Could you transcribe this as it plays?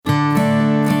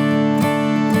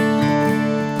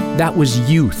That was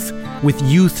youth, with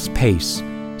youth's pace,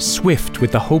 swift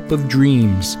with the hope of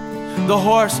dreams. The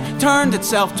horse turned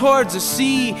itself towards the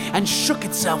sea and shook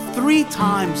itself 3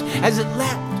 times as it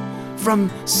leapt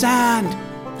from sand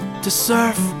to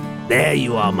surf. There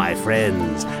you are, my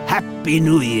friends. Happy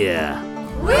New Year.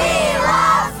 We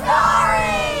love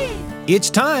stories! It's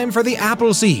time for the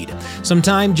Appleseed,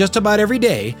 sometime just about every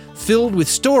day, filled with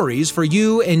stories for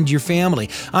you and your family.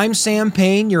 I'm Sam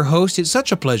Payne, your host. It's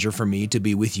such a pleasure for me to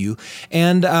be with you.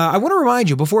 And I want to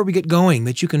remind you before we get going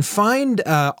that you can find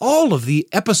all of the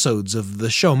episodes of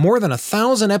the show, more than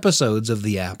 1,000 episodes of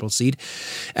the Appleseed,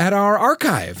 at our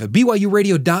archive.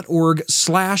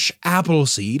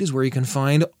 byuradio.org/Appleseed is where you can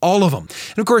find all of them.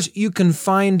 And of course, you can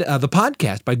find the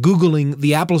podcast by Googling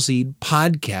the Appleseed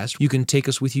podcast. You can take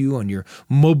us with you on your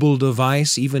mobile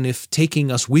device, even if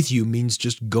taking us with you means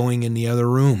just going in the other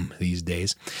room these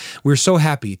days. We're so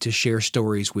happy to share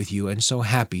stories with you and so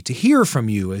happy to hear from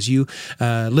you as you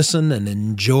listen and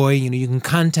enjoy. You can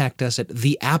contact us at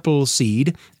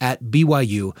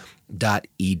theappleseed@byu.edu.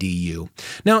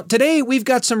 Now, today we've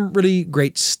got some really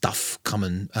great stuff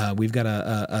coming. We've got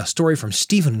a story from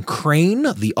Stephen Crane,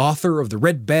 the author of The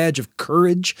Red Badge of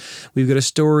Courage. We've got a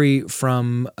story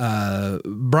from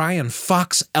Brian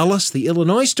Fox Ellis, the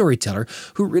Illinois storyteller,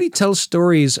 who really tells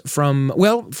stories from,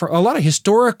 for a lot of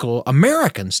historical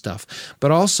American stuff,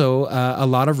 but also a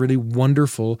lot of really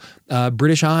wonderful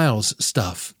British Isles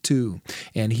stuff, too.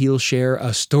 And he'll share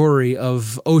a story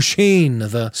of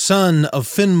Ossein, the son of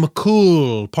Finn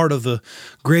McCool, part of the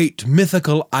great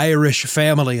mythical Irish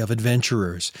family of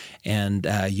adventurers. And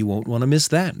you won't want to miss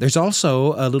that. There's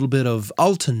also a little bit of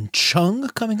Alton Chung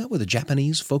coming up with a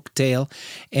Japanese folk tale.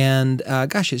 And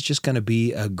gosh, it's just going to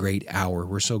be a great hour.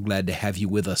 We're so glad to have you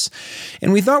with us.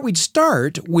 And we thought we'd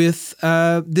start with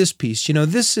this piece.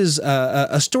 This is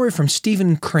a story from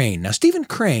Stephen Crane. Now, Stephen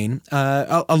Crane,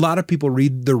 a lot of people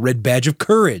read The Red Badge of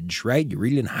Courage, right? You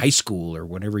read it in high school or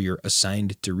whenever you're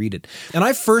assigned to read it. And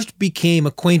I first became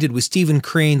acquainted with Stephen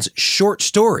Crane's short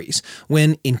stories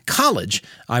when in college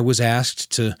I was asked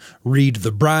to read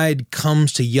The Bride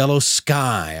Comes to Yellow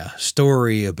Sky, a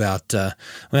story about,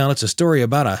 it's a story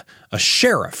about a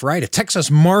sheriff, right? A Texas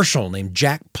marshal named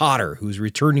Jack Potter who's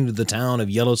returning to the town of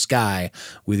Yellow Sky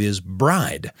with his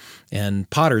bride. And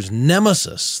Potter's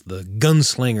nemesis, the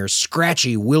gunslinger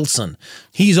Scratchy Wilson,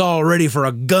 he's all ready for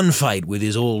a gunfight with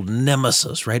his old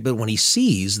nemesis, right? But when he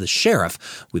sees the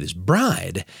sheriff with his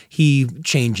bride, he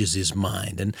changes his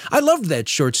mind. And I loved that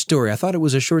short story. I thought it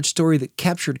was a short story that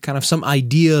captured kind of some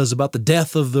ideas about the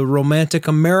death of the romantic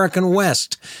American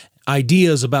West.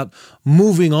 Ideas about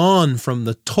moving on from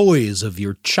the toys of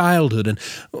your childhood. And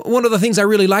one of the things I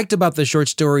really liked about the short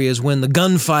story is when the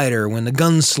gunfighter, when the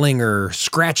gunslinger,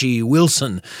 Scratchy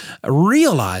Wilson,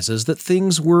 realizes that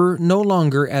things were no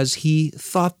longer as he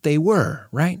thought they were,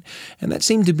 right? And that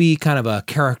seemed to be kind of a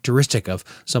characteristic of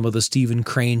some of the Stephen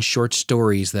Crane short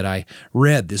stories that I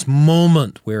read. This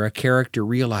moment where a character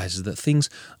realizes that things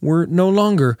were no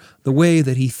longer the way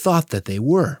that he thought that they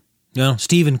were.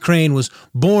 Stephen Crane was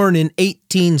born in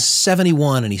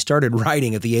 1871, and he started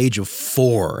writing at the age of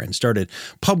 4 and started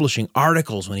publishing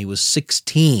articles when he was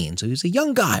 16. So he was a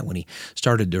young guy when he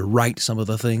started to write some of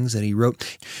the things that he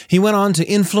wrote. He went on to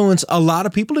influence a lot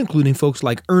of people, including folks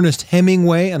like Ernest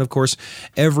Hemingway, and of course,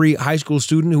 every high school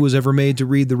student who was ever made to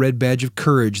read The Red Badge of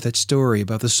Courage, that story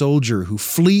about the soldier who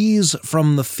flees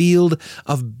from the field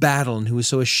of battle and who is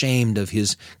so ashamed of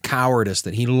his cowardice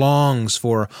that he longs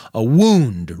for a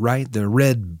wound, right? The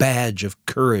red badge of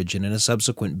courage, and in a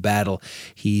subsequent battle,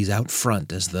 he's out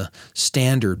front as the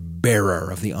standard bearer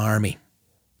of the army.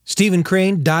 Stephen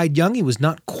Crane died young. He was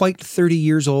not quite 30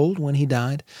 years old when he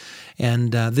died.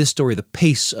 And this story, The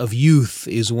Pace of Youth,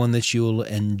 is one that you'll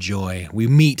enjoy. We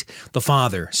meet the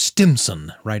father,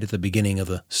 Stimson, right at the beginning of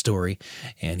the story,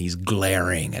 and he's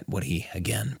glaring at what he,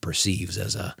 again, perceives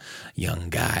as a young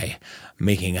guy,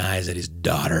 making eyes at his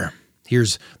daughter.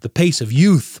 Here's The Pace of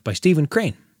Youth by Stephen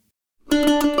Crane.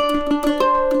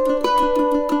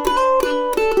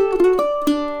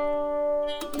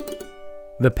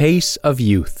 The Pace of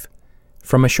Youth,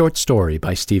 from a short story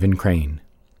by Stephen Crane.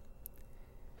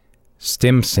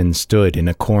 Stimson stood in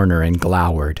a corner and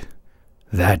glowered.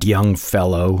 "That young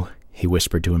fellow," he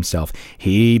whispered to himself,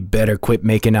 "he better quit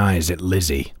making eyes at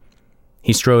Lizzie."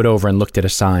 He strode over and looked at a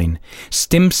sign.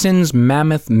 Stimson's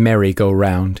Mammoth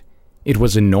Merry-Go-Round. It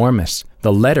was enormous.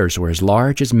 The letters were as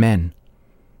large as men.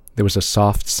 There was a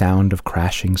soft sound of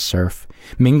crashing surf,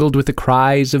 mingled with the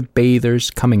cries of bathers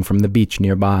coming from the beach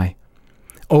nearby.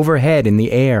 Overhead in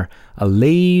the air, a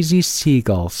lazy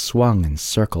seagull swung and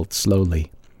circled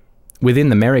slowly. Within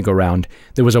the merry-go-round,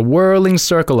 there was a whirling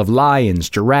circle of lions,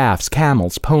 giraffes,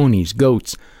 camels, ponies,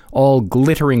 goats, all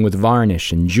glittering with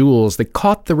varnish and jewels that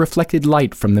caught the reflected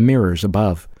light from the mirrors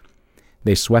above.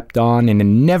 They swept on in a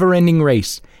never-ending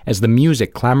race as the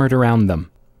music clamored around them.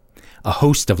 A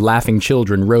host of laughing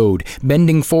children rode,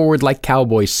 bending forward like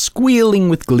cowboys, squealing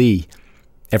with glee.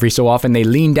 Every so often they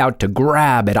leaned out to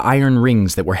grab at iron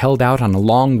rings that were held out on a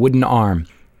long wooden arm.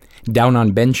 Down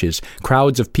on benches,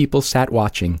 crowds of people sat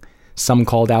watching. Some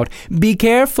called out, "Be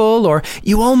careful," or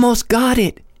 "You almost got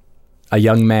it." A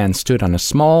young man stood on a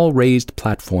small raised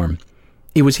platform.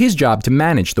 It was his job to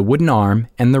manage the wooden arm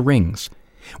and the rings.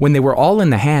 When they were all in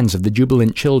the hands of the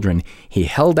jubilant children, he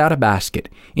held out a basket,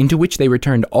 into which they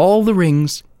returned all the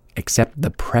rings except the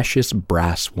precious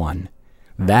brass one.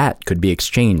 That could be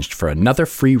exchanged for another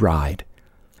free ride.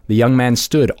 The young man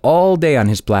stood all day on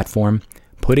his platform,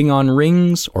 putting on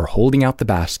rings or holding out the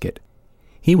basket.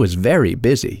 He was very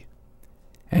busy.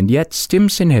 And yet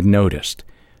Stimson had noticed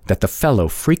that the fellow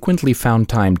frequently found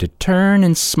time to turn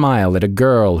and smile at a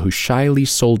girl who shyly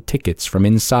sold tickets from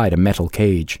inside a metal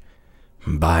cage.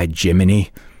 "By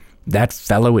Jiminy, that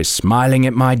fellow is smiling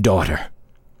at my daughter."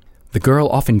 The girl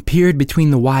often peered between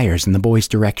the wires in the boy's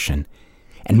direction,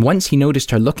 and once he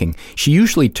noticed her looking, she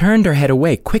usually turned her head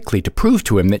away quickly to prove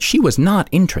to him that she was not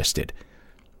interested.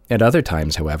 At other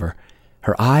times, however,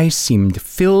 her eyes seemed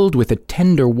filled with a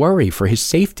tender worry for his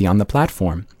safety on the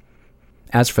platform.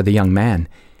 As for the young man,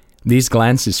 these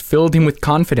glances filled him with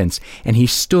confidence, and he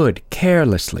stood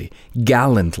carelessly,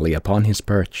 gallantly upon his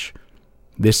perch.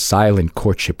 This silent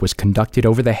courtship was conducted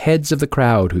over the heads of the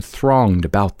crowd who thronged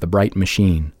about the bright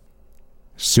machine.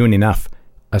 Soon enough,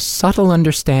 a subtle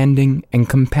understanding and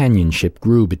companionship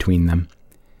grew between them.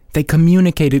 They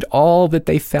communicated all that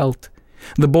they felt.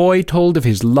 The boy told of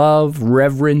his love,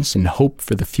 reverence, and hope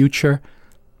for the future.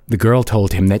 The girl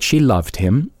told him that she loved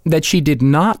him, that she did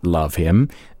not love him,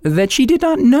 that she did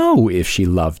not know if she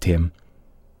loved him.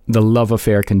 The love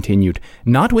affair continued,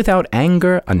 not without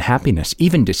anger, unhappiness,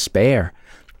 even despair.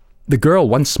 The girl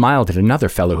once smiled at another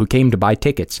fellow who came to buy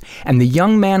tickets, and the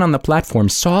young man on the platform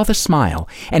saw the smile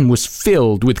and was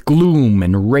filled with gloom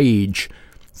and rage.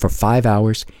 For 5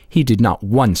 hours, he did not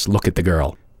once look at the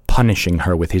girl, punishing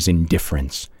her with his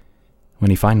indifference. When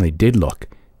he finally did look,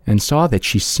 and saw that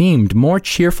she seemed more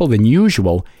cheerful than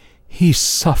usual, he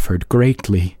suffered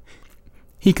greatly.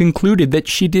 He concluded that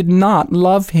she did not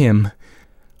love him.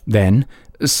 Then,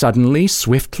 suddenly,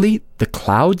 swiftly, the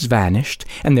clouds vanished,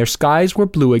 and their skies were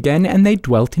blue again, and they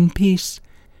dwelt in peace.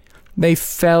 They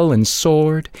fell and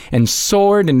soared and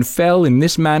fell in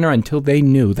this manner until they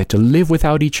knew that to live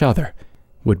without each other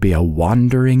would be a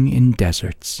wandering in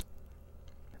deserts.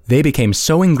 They became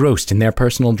so engrossed in their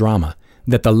personal drama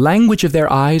that the language of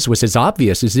their eyes was as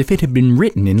obvious as if it had been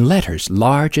written in letters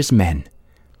large as men.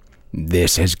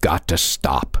 "This has got to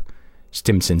stop,"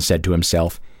 Stimson said to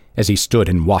himself, as he stood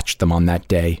and watched them on that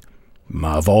day.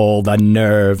 "Of all the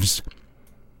nerves."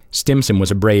 Stimson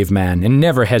was a brave man and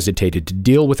never hesitated to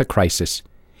deal with a crisis.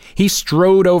 He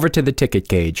strode over to the ticket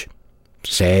cage.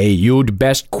 "Say, you'd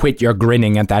best quit your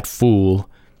grinning at that fool."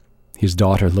 His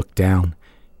daughter looked down.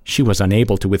 She was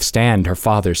unable to withstand her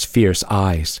father's fierce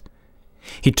eyes.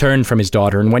 He turned from his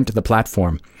daughter and went to the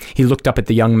platform. He looked up at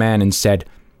the young man and said,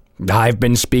 "I've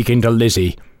been speaking to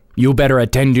Lizzie. You better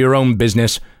attend to your own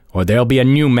business, or there'll be a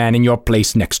new man in your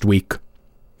place next week."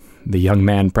 The young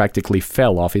man practically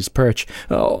fell off his perch.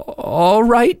 "Oh, all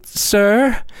right,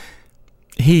 sir."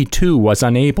 He, too, was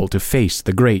unable to face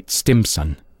the great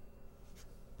Stimson.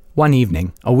 One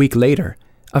evening, a week later,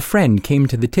 a friend came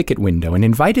to the ticket window and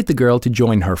invited the girl to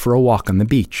join her for a walk on the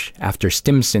beach after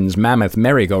Stimson's mammoth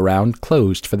merry-go-round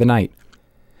closed for the night.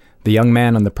 The young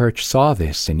man on the perch saw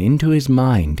this, and into his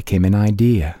mind came an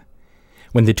idea.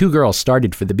 When the two girls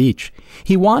started for the beach,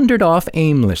 he wandered off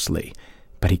aimlessly,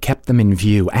 but he kept them in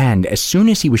view, and as soon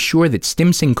as he was sure that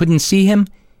Stimson couldn't see him,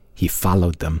 he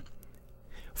followed them.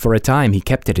 For a time he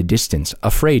kept at a distance,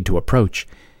 afraid to approach.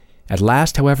 At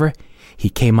last, however, he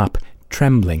came up,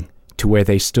 trembling, to where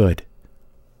they stood.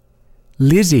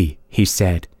 "Lizzie," he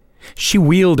said. She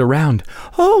wheeled around.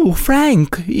 "Oh,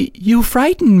 Frank, you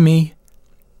frightened me."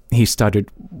 He stuttered,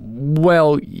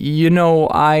 "Well,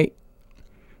 I—"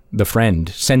 The friend,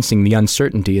 sensing the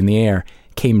uncertainty in the air,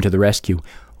 came to the rescue.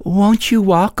 "Won't you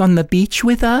walk on the beach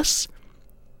with us?"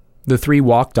 The three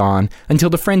walked on until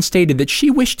the friend stated that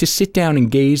she wished to sit down and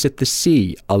gaze at the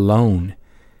sea alone.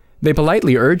 They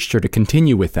politely urged her to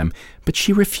continue with them, but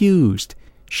she refused.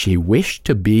 She wished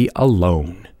to be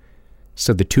alone.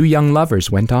 So the two young lovers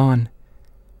went on.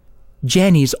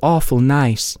 "Jenny's awful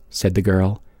nice," said the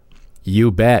girl.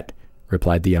 "You bet,"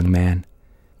 replied the young man.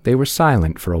 They were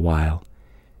silent for a while.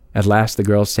 At last the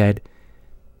girl said,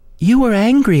 "You were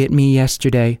angry at me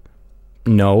yesterday."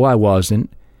 "No, I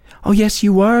wasn't." "Oh, yes,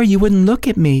 you were. You wouldn't look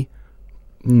at me."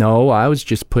 "No, I was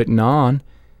just putting on."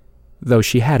 Though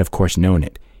she had, of course, known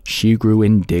it, she grew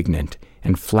indignant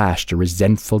and flashed a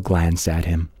resentful glance at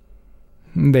him.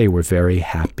 They were very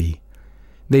happy.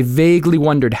 They vaguely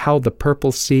wondered how the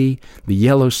purple sea, the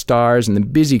yellow stars, and the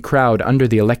busy crowd under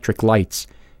the electric lights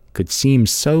could seem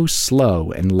so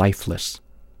slow and lifeless.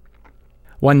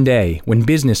 One day, when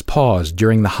business paused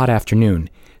during the hot afternoon,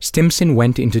 Stimson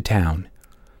went into town.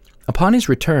 Upon his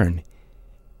return,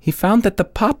 he found that the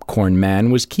popcorn man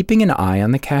was keeping an eye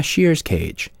on the cashier's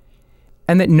cage,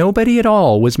 and that nobody at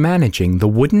all was managing the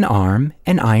wooden arm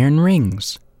and iron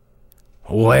rings.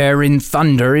 "Where in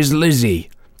thunder is Lizzie?"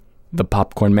 the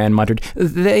popcorn man muttered.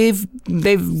 They've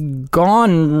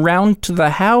gone round to the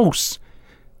house."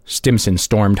 Stimson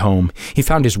stormed home. He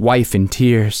found his wife in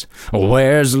tears.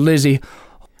 "Where's Lizzie?"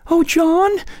 "Oh,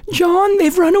 John,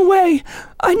 they've run away.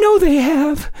 I know they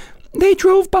have. They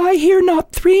drove by here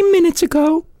not 3 minutes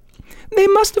ago. They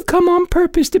must have come on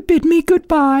purpose to bid me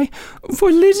goodbye,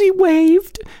 for Lizzie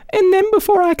waved, and then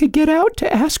before I could get out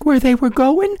to ask where they were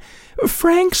going,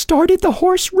 Frank started the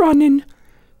horse running."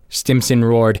 Stimson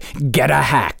roared, "Get a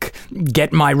hack!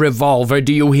 Get my revolver,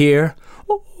 do you hear?"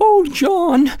 "Oh,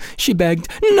 John," she begged,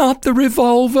 "not the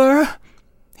revolver."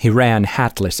 He ran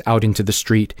hatless out into the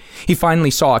street. He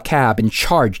finally saw a cab and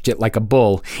charged it like a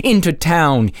bull. "Into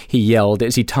town!" he yelled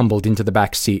as he tumbled into the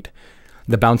back seat.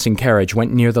 The bouncing carriage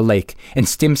went near the lake, and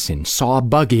Stimson saw a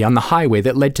buggy on the highway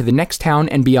that led to the next town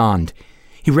and beyond.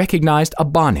 He recognized a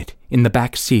bonnet in the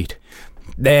back seat.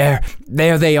 There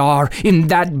they are, in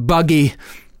that buggy."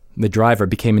 The driver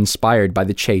became inspired by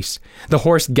the chase. The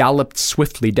horse galloped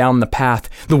swiftly down the path.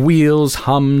 The wheels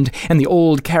hummed, and the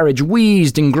old carriage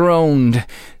wheezed and groaned.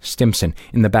 Stimson,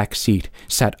 in the back seat,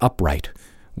 sat upright,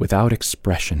 without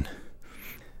expression.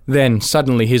 Then,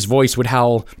 suddenly, his voice would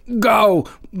howl, Go!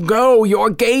 You're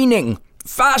gaining!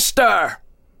 Faster!"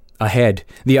 Ahead,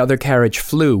 the other carriage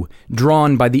flew,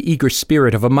 drawn by the eager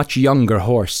spirit of a much younger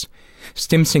horse.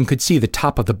 Stimson could see the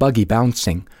top of the buggy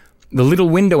bouncing. The little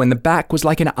window in the back was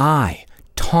like an eye,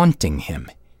 taunting him.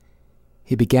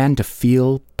 He began to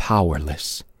feel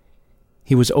powerless.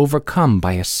 He was overcome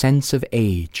by a sense of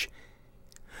age.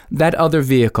 That other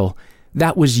vehicle,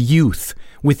 that was youth,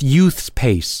 with youth's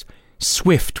pace,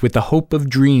 swift with the hope of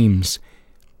dreams.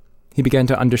 He began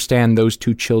to understand those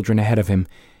two children ahead of him,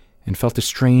 and felt a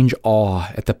strange awe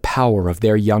at the power of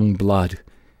their young blood.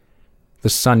 The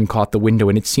sun caught the window,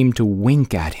 and it seemed to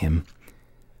wink at him.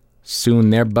 Soon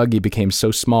their buggy became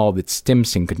so small that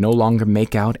Stimson could no longer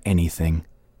make out anything.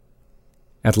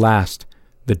 At last,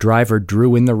 the driver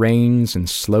drew in the reins and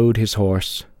slowed his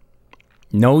horse.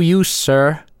 "No use,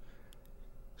 sir."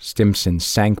 Stimson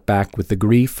sank back with the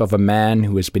grief of a man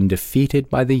who has been defeated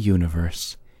by the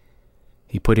universe.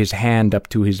 He put his hand up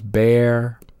to his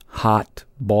bare, hot,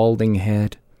 balding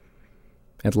head.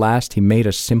 At last he made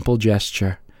a simple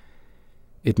gesture.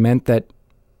 It meant that,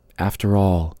 after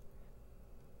all,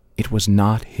 it was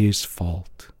not his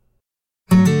fault.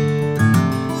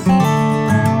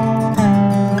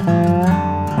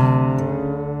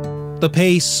 The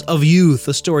Pace of Youth,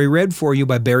 a story read for you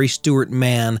by Barry Stewart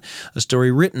Mann, a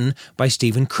story written by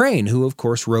Stephen Crane, who, of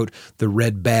course, wrote The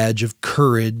Red Badge of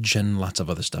Courage and lots of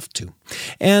other stuff, too.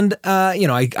 And,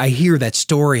 I hear that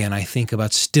story and I think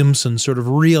about Stimson sort of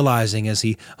realizing as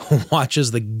he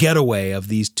watches the getaway of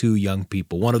these two young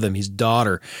people, one of them his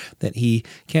daughter, that he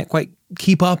can't quite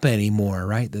keep up anymore,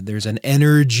 right? That there's an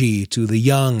energy to the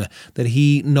young that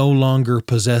he no longer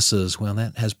possesses. Well,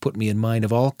 that has put me in mind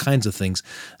of all kinds of things.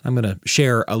 I'm going to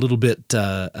share a little bit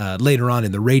later on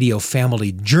in the Radio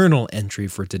Family Journal entry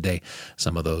for today,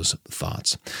 some of those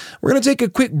thoughts. We're going to take a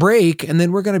quick break, and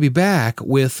then we're going to be back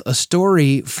with a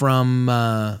story from...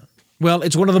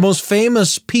 it's one of the most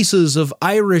famous pieces of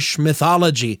Irish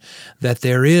mythology that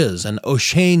there is, an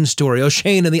Ossein story,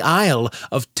 Ossein in the Isle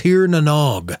of Tir na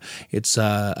Nog. It's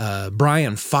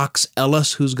Brian Fox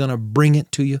Ellis who's going to bring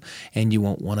it to you, and you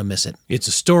won't want to miss it. It's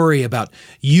a story about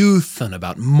youth and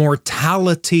about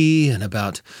mortality and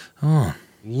about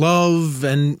love,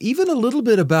 and even a little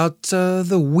bit about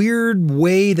the weird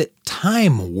way that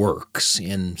time works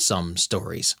in some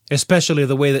stories, especially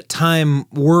the way that time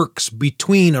works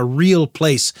between a real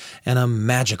place and a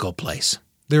magical place.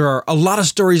 There are a lot of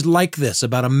stories like this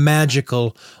about a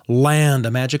magical land,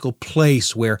 a magical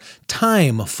place where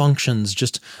time functions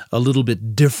just a little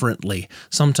bit differently,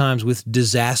 sometimes with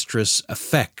disastrous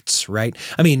effects, right?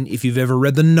 I mean, if you've ever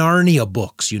read the Narnia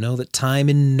books, you know that time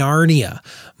in Narnia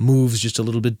moves just a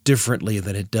little bit differently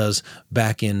than it does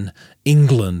back in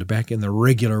England, back in the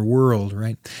regular world,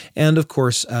 right? And of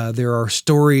course, there are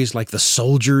stories like The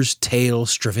Soldier's Tale,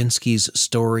 Stravinsky's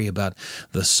story about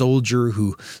the soldier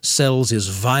who sells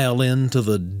his violin to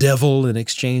the devil in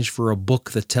exchange for a book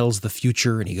that tells the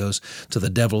future, and he goes to the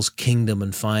devil's kingdom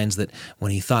and finds that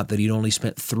when he thought that he'd only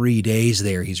spent 3 days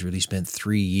there, he's really spent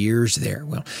 3 years there.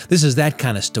 Well, this is that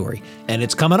kind of story, and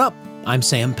it's coming up. I'm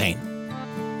Sam Payne.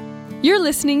 You're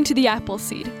listening to The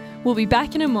Appleseed. We'll be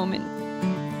back in a moment.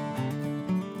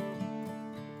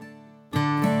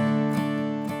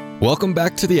 Welcome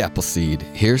back to The Appleseed.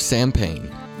 Here's Sam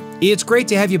Payne. It's great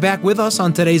to have you back with us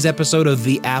on today's episode of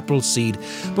The Appleseed.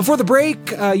 Before the break,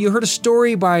 you heard a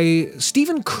story by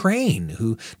Stephen Crane,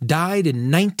 who died in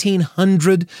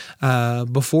 1900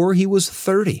 before he was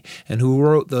 30, and who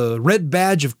wrote The Red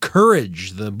Badge of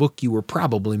Courage, the book you were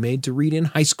probably made to read in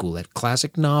high school, that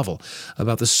classic novel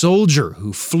about the soldier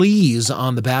who flees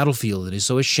on the battlefield and is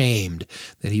so ashamed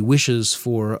that he wishes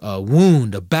for a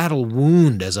wound, a battle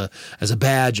wound, as a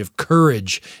badge of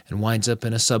courage, and winds up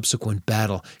in a subsequent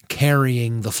battle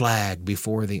carrying the flag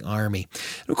before the army.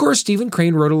 And of course, Stephen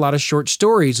Crane wrote a lot of short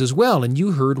stories as well, and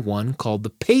you heard one called The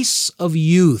Pace of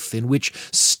Youth, in which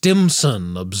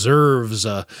Stimson observes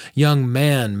a young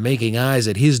man making eyes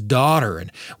at his daughter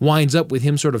and winds up with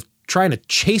him sort of trying to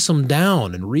chase him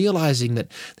down and realizing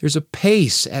that there's a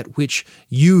pace at which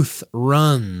youth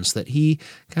runs that he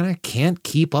kind of can't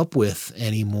keep up with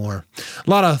anymore. A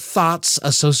lot of thoughts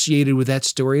associated with that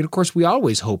story. And of course, we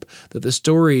always hope that the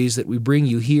stories that we bring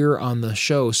you here on the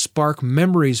show spark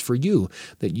memories for you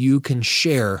that you can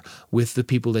share with the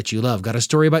people that you love. Got a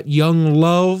story about young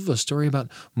love, a story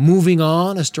about moving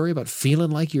on, a story about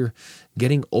feeling like you're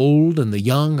getting old and the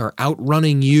young are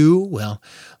outrunning you? Well,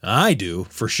 I do,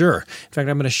 for sure. In fact,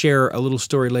 I'm going to share a little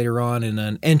story later on in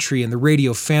an entry in the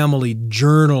Radio Family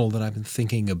Journal that I've been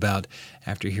thinking about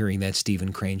after hearing that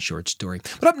Stephen Crane short story.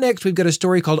 But up next, we've got a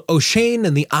story called Ossein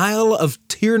and the Isle of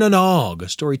Tirnanog, a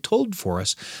story told for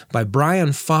us by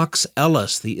Brian Fox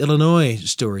Ellis, the Illinois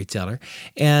storyteller.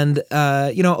 And,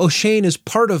 Ossein is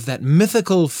part of that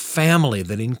mythical family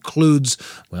that includes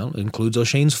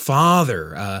Ossein's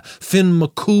father, Finn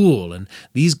McCool, and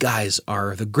these guys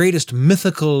are the greatest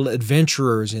mythical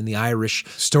adventurers in the Irish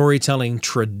storytelling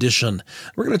tradition.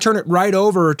 We're going to turn it right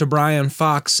over to Brian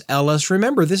Fox Ellis.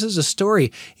 Remember, this is a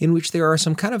story in which there are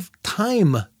some kind of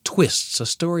time twists, a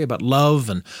story about love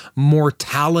and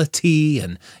mortality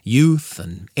and youth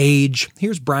and age.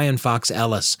 Here's Brian Fox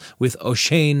Ellis with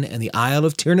Ossein and the Isle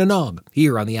of Tirnanog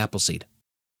here on the Appleseed.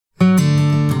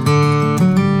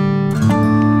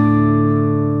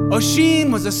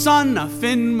 Ossein was the son of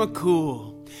Finn McCool.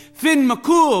 Finn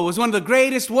McCool was one of the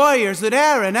greatest warriors that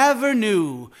Erin ever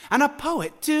knew, and a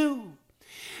poet too.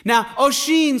 Now,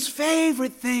 Ossein's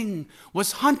favorite thing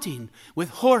was hunting with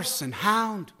horse and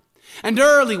hound. And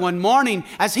early one morning,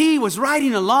 as he was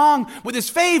riding along with his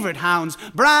favorite hounds,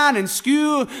 Bran and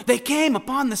Skew, they came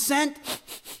upon the scent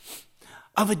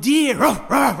of a deer. Ruff,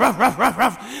 ruff, ruff, ruff, ruff,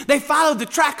 ruff. They followed the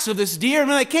tracks of this deer, and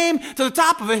when they came to the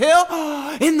top of a hill,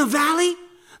 in the valley,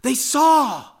 they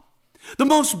saw the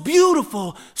most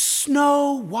beautiful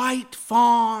snow-white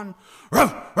fawn.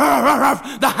 Ruff, ruff, ruff,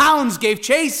 ruff. The hounds gave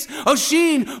chase.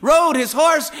 Ossein rode his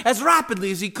horse as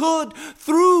rapidly as he could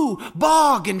through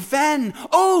bog and fen,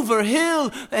 over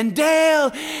hill and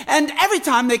dale, and every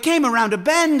time they came around a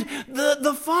bend,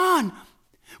 the fawn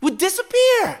would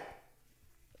disappear.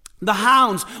 The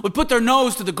hounds would put their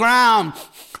nose to the ground,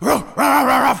 ruff, ruff,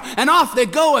 ruff, ruff, and off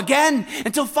they'd go again,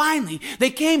 until finally they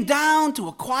came down to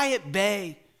a quiet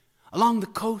bay along the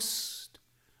coast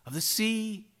of the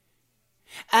sea.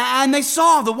 And they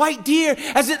saw the white deer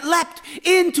as it leapt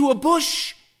into a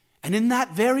bush. And in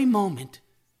that very moment,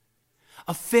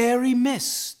 a fairy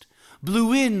mist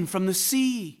blew in from the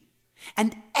sea,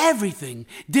 and everything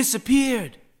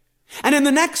disappeared. And in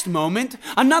the next moment,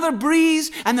 another breeze,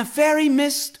 and the fairy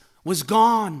mist was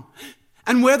gone.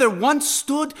 And where there once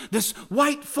stood this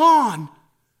white fawn,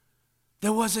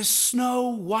 there was a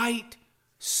snow-white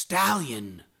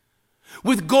stallion,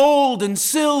 with gold and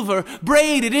silver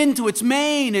braided into its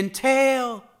mane and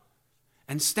tail.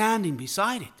 And standing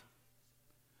beside it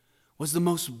was the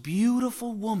most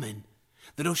beautiful woman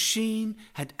that Ossein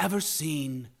had ever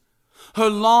seen. Her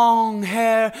long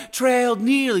hair trailed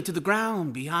nearly to the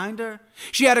ground behind her.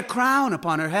 She had a crown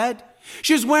upon her head,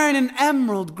 She was wearing an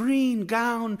emerald green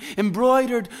gown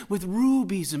embroidered with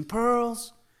rubies and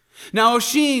pearls. Now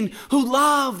Ossein, who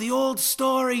loved the old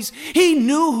stories, he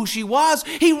knew who she was.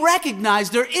 He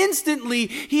recognized her instantly.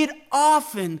 He had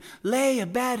often lay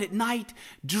abed at night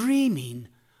dreaming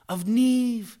of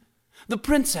Niamh, the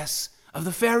princess of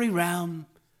the fairy realm.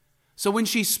 So when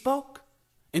she spoke,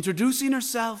 introducing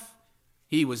herself,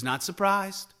 he was not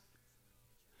surprised.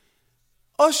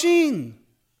 Ossein,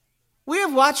 we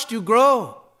have watched you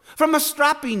grow from a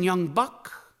strapping young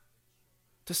buck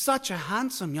to such a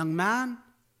handsome young man.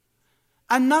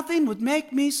 And nothing would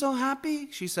make me so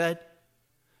happy, she said,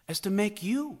 as to make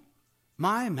you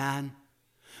my man.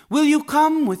 Will you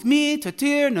come with me to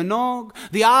Tir na Nog,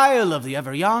 the Isle of the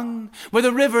Ever-Young, where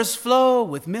the rivers flow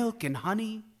with milk and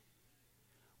honey?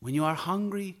 When you are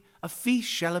hungry, a feast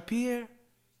shall appear.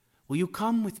 Will you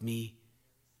come with me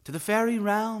to the fairy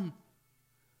realm,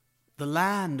 the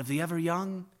land of the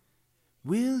Ever-Young?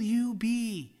 Will you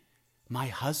be my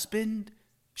husband?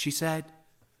 She said.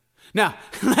 Now,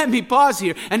 let me pause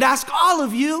here and ask all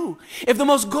of you, if the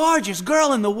most gorgeous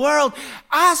girl in the world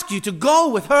asked you to go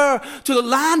with her to the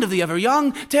land of the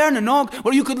Ever-Young, Tir na Nog,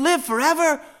 where you could live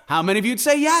forever, how many of you'd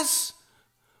say yes?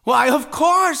 Why, of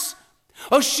course.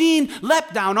 Ossein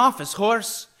leapt down off his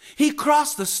horse. He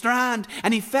crossed the strand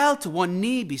and he fell to one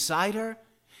knee beside her.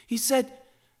 He said,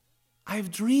 I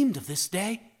have dreamed of this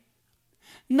day.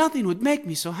 Nothing would make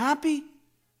me so happy.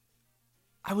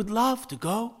 I would love to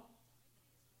go.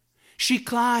 She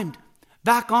climbed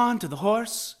back onto the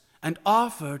horse and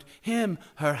offered him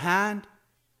her hand.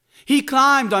 He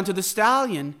climbed onto the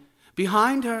stallion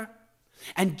behind her.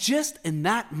 And just in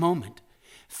that moment,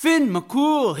 Finn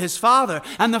McCool, his father,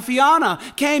 and the Fianna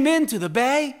came into the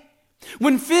bay.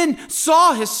 When Finn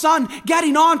saw his son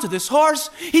getting onto this horse,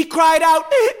 he cried out,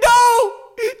 No!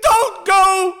 Don't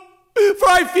go! For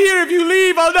I fear if you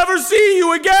leave, I'll never see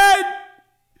you again!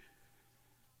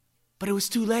 But it was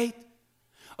too late.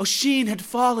 Ossein had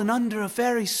fallen under a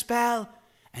fairy spell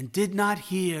and did not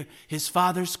hear his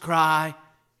father's cry.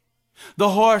 The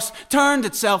horse turned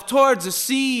itself towards the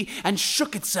sea and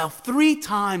shook itself 3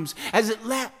 times as it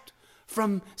leapt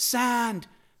from sand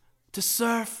to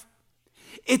surf.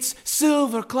 Its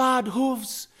silver-clad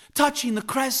hooves touching the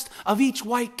crest of each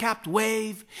white-capped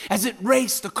wave as it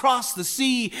raced across the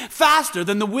sea, faster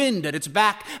than the wind at its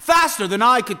back, faster than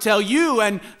I could tell you,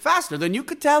 and faster than you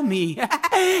could tell me,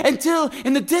 until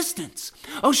in the distance,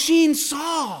 Ossein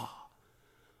saw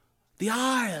the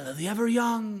Isle of the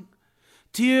Ever-Young.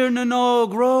 Tir na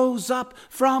Nog rose up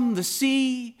from the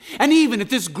sea, and even at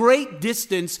this great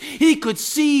distance, he could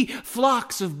see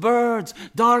flocks of birds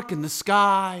darken the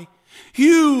sky.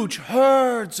 Huge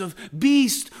herds of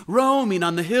beasts roaming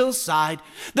on the hillside.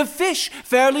 The fish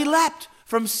fairly leapt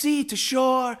from sea to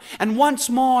shore, and once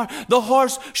more the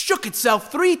horse shook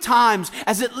itself 3 times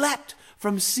as it leapt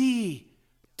from sea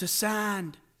to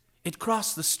sand. It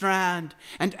crossed the strand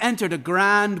and entered a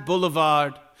grand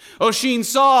boulevard. Ossein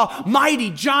saw mighty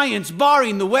giants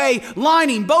barring the way,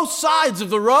 lining both sides of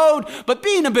the road, but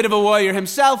being a bit of a warrior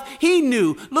himself, he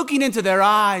knew, looking into their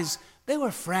eyes, they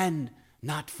were friend,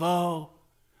 not foe.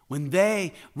 When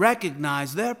they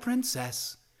recognized their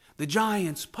princess, the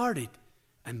giants parted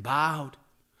and bowed.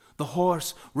 The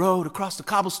horse rode across the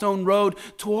cobblestone road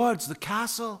towards the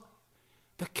castle.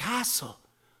 The castle,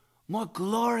 more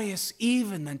glorious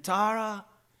even than Tara.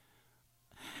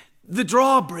 The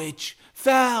drawbridge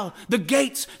fell, the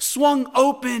gates swung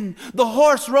open, the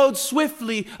horse rode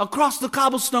swiftly across the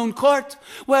cobblestone court,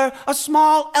 where a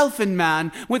small elfin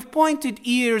man with pointed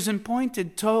ears and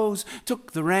pointed toes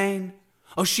took the rein.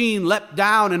 Ossein leapt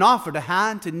down and offered a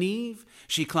hand to Niamh.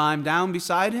 She climbed down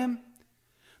beside him.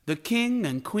 The king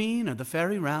and queen of the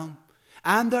fairy realm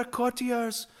and their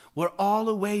courtiers were all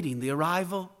awaiting the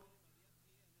arrival.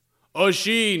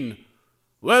 Ossein,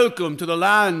 welcome to the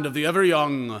land of the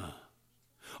Ever-Young.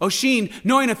 Ossein,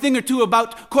 knowing a thing or two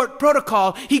about court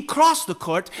protocol, he crossed the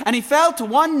court and he fell to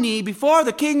one knee before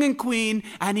the king and queen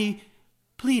and he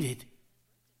pleaded,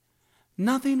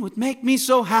 Nothing would make me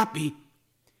so happy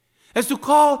as to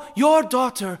call your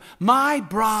daughter my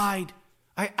bride.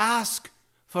 I ask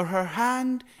for her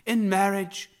hand in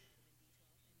marriage.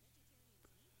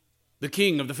 The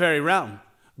king of the fairy realm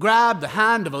grabbed the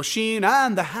hand of Ossein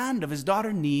and the hand of his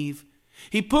daughter Niamh.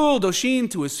 He pulled Ossein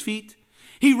to his feet.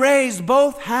 He raised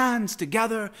both hands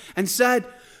together and said,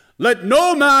 Let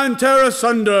no man tear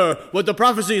asunder what the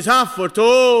prophecies have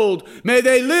foretold. May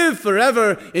they live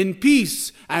forever in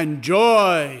peace and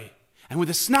joy. And with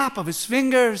a snap of his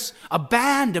fingers, a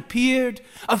band appeared,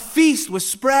 a feast was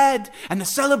spread, and the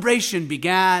celebration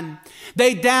began.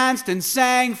 They danced and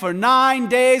sang for 9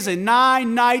 days and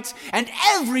 9 nights, and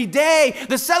every day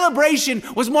the celebration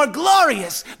was more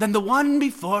glorious than the one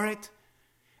before it.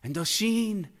 And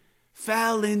Ossein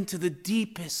fell into the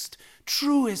deepest,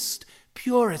 truest,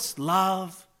 purest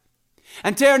love.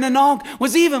 And Tir na Nog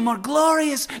was even more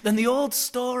glorious than the old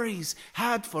stories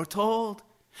had foretold.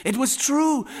 It was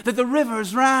true that the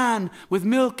rivers ran with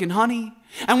milk and honey,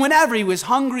 and whenever he was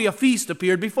hungry, a feast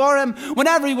appeared before him.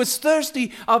 Whenever he was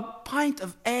thirsty, a pint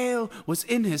of ale was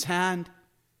in his hand.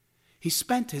 He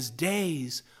spent his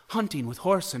days hunting with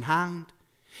horse and hound.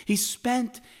 He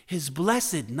spent his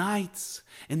blessed nights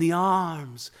in the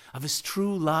arms of his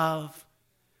true love,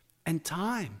 and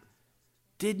time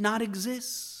did not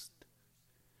exist.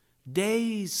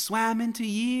 Days swam into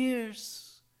years.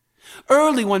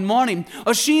 Early one morning,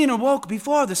 Ossein awoke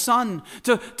before the sun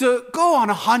to go on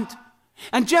a hunt.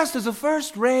 And just as the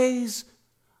first rays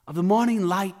of the morning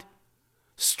light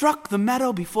struck the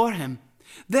meadow before him,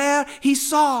 there he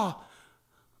saw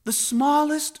the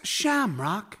smallest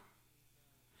shamrock.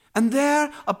 And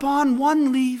there upon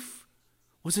one leaf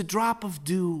was a drop of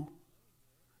dew.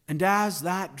 And as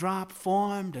that drop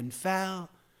formed and fell,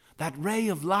 that ray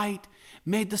of light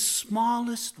made the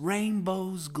smallest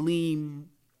rainbows gleam.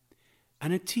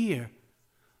 And a tear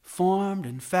formed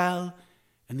and fell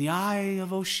in the eye of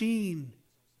Ossein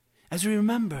as he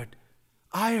remembered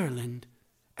Ireland,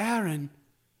 Erin,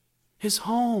 his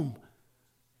home,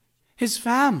 his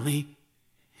family.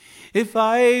 If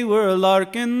I were a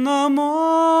lark in the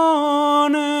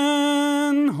morning,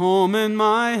 home in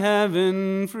my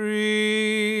heaven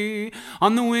free,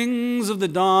 on the wings of the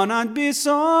dawn I'd be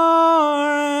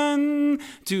soaring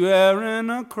to Erin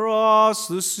across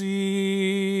the sea.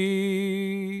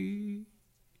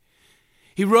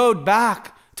 He rode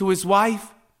back to his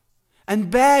wife and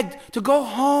begged to go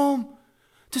home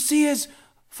to see his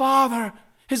father,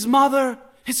 his mother,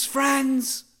 his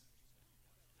friends.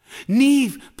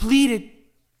 Niamh pleaded,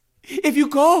 "If you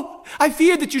go, I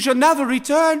fear that you shall never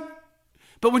return."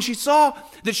 But when she saw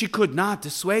that she could not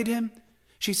dissuade him,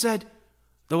 she said,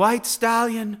 "The white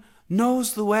stallion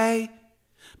knows the way,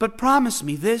 but promise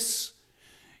me this,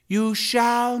 you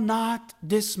shall not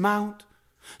dismount.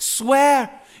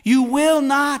 Swear you will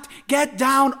not get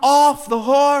down off the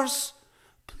horse.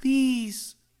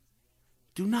 Please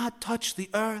do not touch the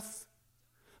earth,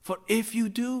 for if you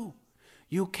do,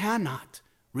 you cannot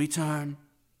return."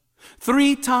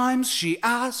 3 times she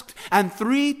asked, and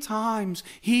 3 times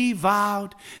he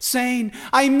vowed, saying,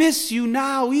 "I miss you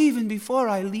now, even before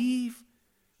I leave."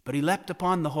 But he leapt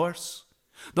upon the horse.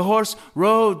 The horse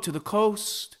rode to the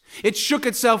coast. It shook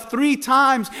itself 3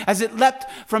 times as it leapt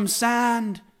from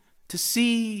sand to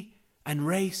sea and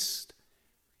raced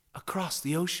across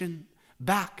the ocean,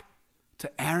 back to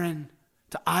Erin,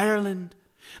 to Ireland.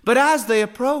 But as they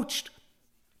approached,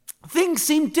 things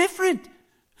seemed different.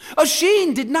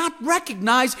 Ossein did not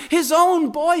recognize his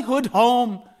own boyhood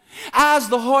home. As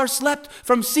the horse leapt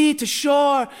from sea to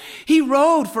shore, he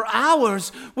rode for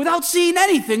hours without seeing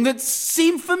anything that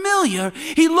seemed familiar.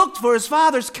 He looked for his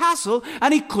father's castle,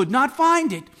 and he could not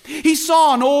find it. He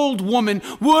saw an old woman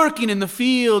working in the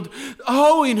field,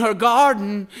 hoeing her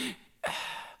garden.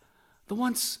 The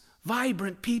once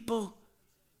vibrant people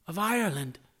of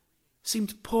Ireland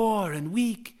seemed poor and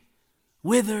weak,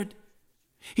 withered.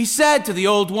 He said to the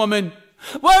old woman,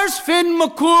 "Where's Finn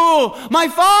McCool, my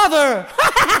father?"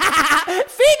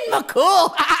 Finn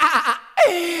McCool!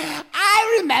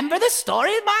 I remember the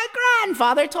story my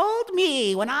grandfather told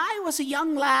me when I was a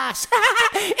young lass.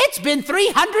 It's been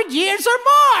 300 years or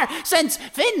more since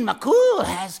Finn McCool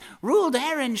has ruled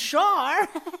Erin's shore.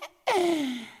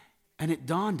 And it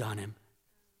dawned on him.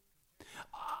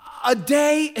 A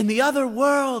day in the other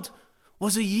world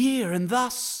was a year, and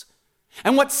thus,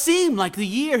 and what seemed like the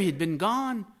year he'd been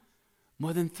gone,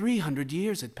 more than 300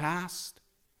 years had passed.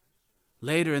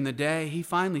 Later in the day, he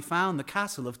finally found the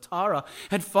castle of Tara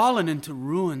had fallen into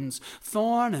ruins,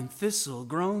 thorn and thistle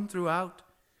grown throughout.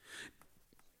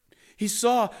 He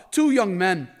saw 2 young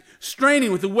men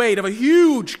straining with the weight of a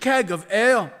huge keg of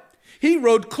ale. He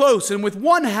rode close and with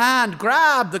one hand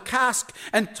grabbed the cask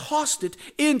and tossed it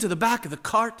into the back of the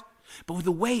cart. But with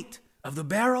the weight of the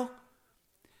barrel,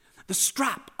 the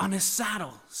strap on his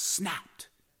saddle snapped.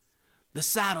 The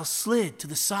saddle slid to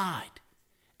the side,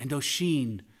 and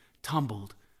Ossein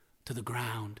tumbled to the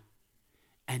ground.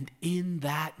 And in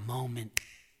that moment,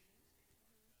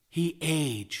 he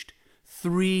aged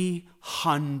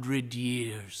 300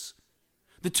 years.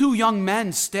 The 2 young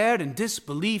men stared in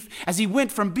disbelief as he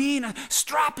went from being a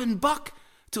strapping buck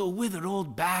to a withered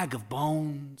old bag of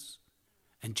bones.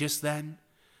 And just then,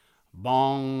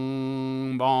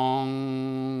 bong,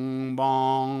 bong,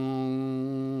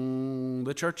 bong,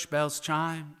 the church bells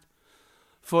chimed,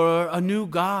 for a new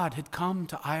god had come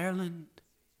to Ireland.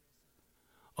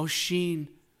 Ossein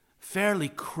fairly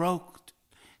croaked,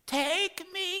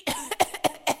 "Take me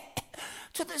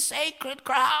to the sacred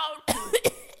ground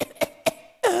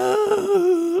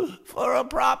for a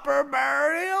proper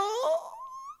burial."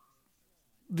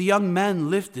 The young men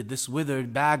lifted this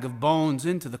withered bag of bones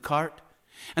into the cart,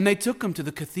 and they took him to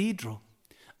the cathedral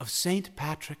of St.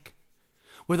 Patrick,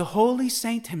 where the holy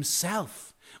saint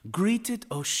himself greeted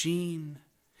Ossein,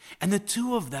 and the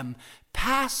two of them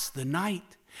passed the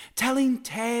night telling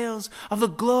tales of the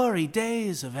glory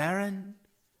days of Erin.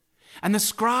 And the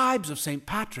scribes of St.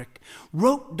 Patrick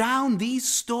wrote down these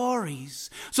stories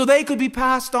so they could be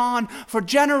passed on for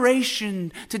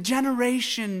generation to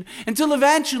generation until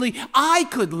eventually I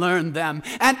could learn them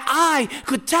and I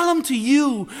could tell them to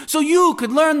you so you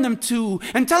could learn them too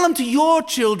and tell them to your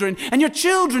children and your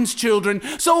children's children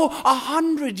so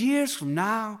 100 years from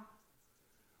now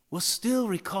we'll still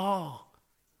recall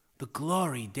the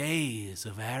glory days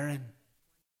of Erin.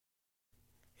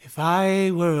 If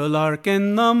I were a lark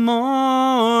in the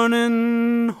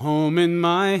morning, home in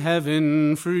my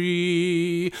heaven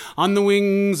free, on the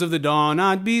wings of the dawn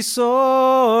I'd be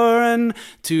soaring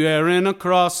to Erin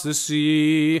across the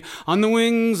sea. On the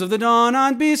wings of the dawn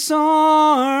I'd be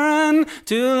soaring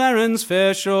till Erin's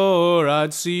fair shore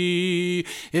I'd see.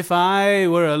 If I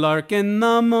were a lark in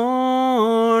the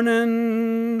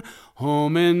morning,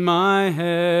 home in my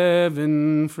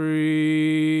heaven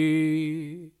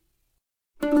free.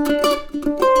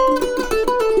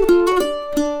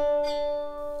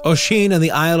 Ossein and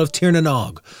the Isle of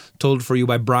Tirnanog, told for you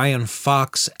by Brian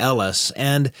Fox Ellis.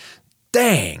 And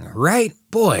dang, right?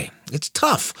 Boy, it's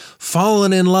tough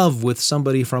falling in love with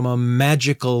somebody from a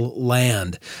magical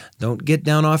land. Don't get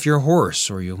down off your horse,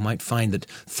 or you might find that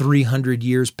 300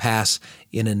 years pass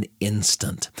in an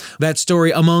instant. That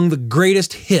story among the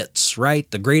greatest hits,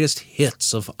 right? The greatest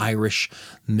hits of Irish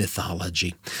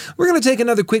mythology. We're going to take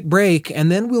another quick break, and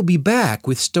then we'll be back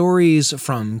with stories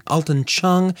from Alton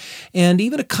Chung and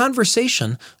even a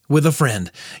conversation with a friend.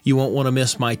 You won't want to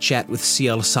miss my chat with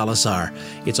Cielle Salazar.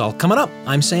 It's all coming up.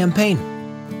 I'm Sam Payne.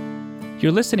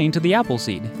 You're listening to The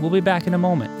Appleseed. We'll be back in a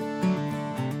moment.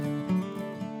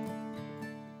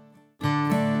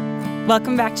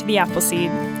 Welcome back to The Appleseed.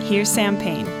 Here's Sam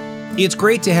Payne. It's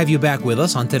great to have you back with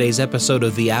us on today's episode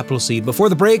of The Appleseed. Before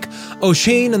the break,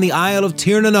 Ossein and the Isle of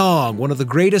Tirnanog, one of the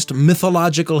greatest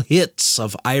mythological hits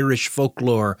of Irish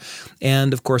folklore.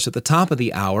 And, of course, at the top of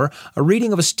the hour, a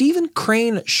reading of a Stephen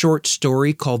Crane short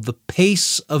story called The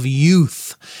Pace of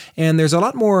Youth. And there's a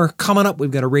lot more coming up.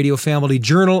 We've got a Radio Family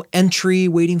Journal entry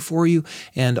waiting for you,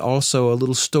 and also a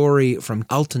little story from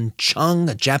Alton Chung,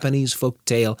 a Japanese folk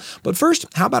tale. But first,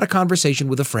 how about a conversation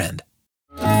with a friend?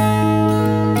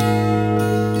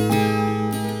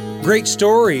 Great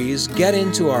stories get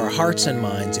into our hearts and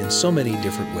minds in so many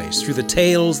different ways, through the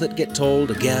tales that get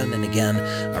told again and again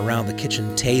around the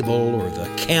kitchen table or the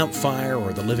campfire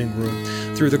or the living room,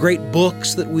 through the great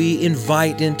books that we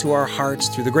invite into our hearts,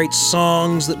 through the great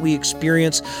songs that we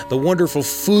experience, the wonderful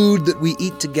food that we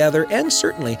eat together, and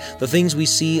certainly the things we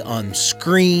see on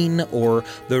screen or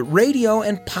the radio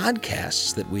and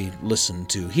podcasts that we listen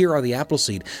to. Here on The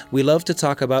Appleseed, we love to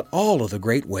talk about all of the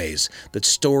great ways that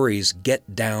stories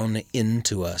get down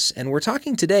into us. And we're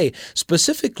talking today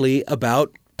specifically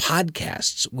about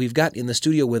podcasts. We've got in the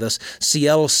studio with us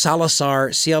Cielle Salazar.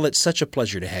 Cielle, it's such a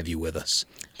pleasure to have you with us.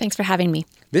 Thanks for having me.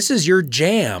 This is your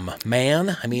jam,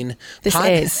 man. I mean, this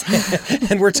is.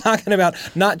 And we're talking about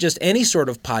not just any sort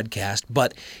of podcast,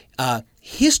 but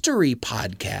history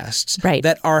podcasts, right,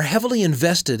 that are heavily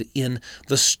invested in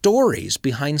the stories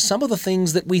behind some of the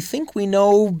things that we think we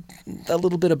know a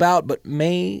little bit about, but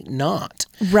may not.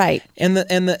 Right. And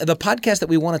the podcast that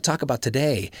we want to talk about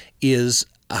today is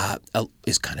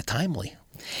kind of timely.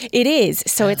 It is.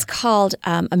 So it's called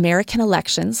American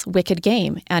Elections, Wicked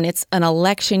Game, and it's an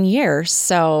election year.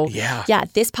 So yeah,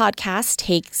 this podcast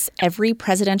takes every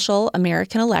presidential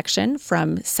American election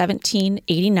from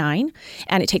 1789,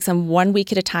 and it takes them 1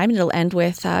 week at a time, and it'll end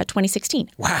with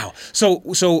 2016. Wow.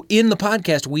 So in the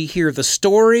podcast, we hear the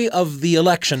story of the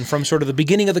election from sort of the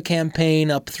beginning of the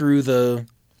campaign up through the...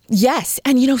 Yes.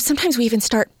 And, sometimes we even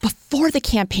start before the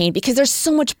campaign because there's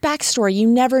so much backstory. You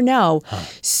never know.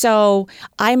 So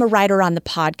I'm a writer on the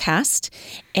podcast,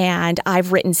 and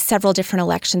I've written several different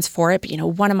elections for it. But,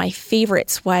 one of my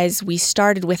favorites was we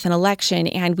started with an election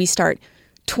and we start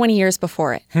 20 years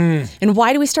before it. And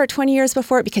why do we start 20 years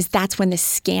before it? Because that's when the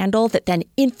scandal that then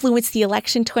influenced the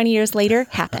election 20 years later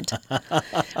happened,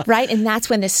 right? And that's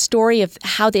when this story of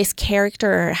how this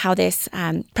character, or how this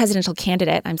presidential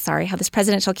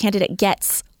candidate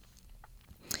gets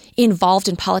involved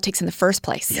in politics in the first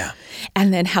place. Yeah.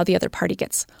 And then how the other party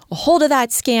gets a hold of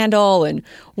that scandal, and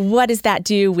what does that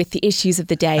do with the issues of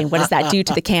the day, and what does that do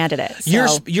to the candidate?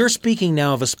 You're speaking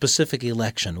now of a specific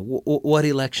election. What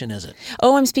election is it?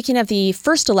 Oh, I'm speaking of the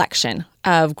first election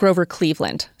of Grover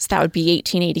Cleveland. So that would be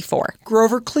 1884.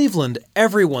 Grover Cleveland,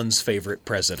 everyone's favorite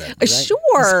president. Right?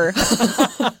 Sure.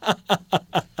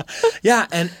 Yeah,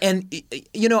 and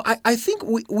you know, I think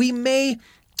we may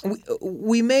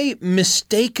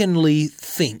mistakenly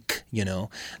think, you know,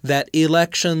 that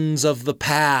elections of the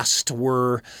past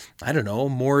were, I don't know,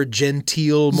 more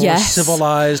genteel, more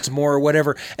civilized, more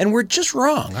whatever. And we're just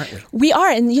wrong, aren't we? We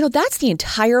are. And, you know, that's the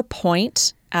entire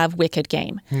point of Wicked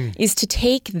Game, is to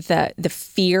take the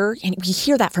fear, and we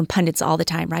hear that from pundits all the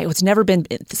time, right? It's never been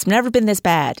this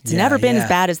bad. It's never been as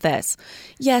bad as this.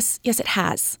 Yes, it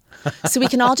has. So we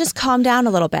can all just calm down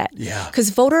a little bit. Yeah. Because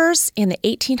voters in the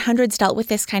 1800s dealt with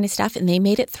this kind of stuff, and they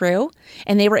made it through,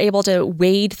 and they were able to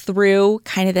wade through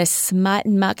kind of the smut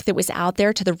and muck that was out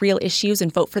there to the real issues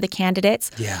and vote for the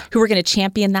candidates who were going to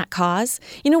champion that cause.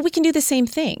 You know, we can do the same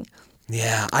thing.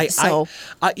 Yeah,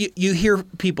 you hear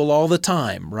people all the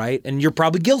time, right? And you're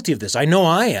probably guilty of this. I know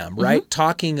I am, right?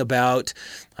 Talking about,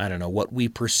 I don't know, what we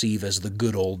perceive as the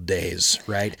good old days,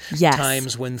 right? Yes.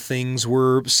 Times when things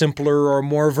were simpler or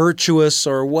more virtuous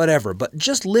or whatever. But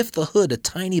just lift the hood a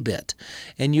tiny bit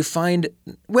and you find,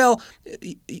 well,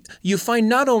 you find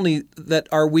not only that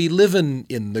are we living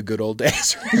in the good old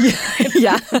days, right?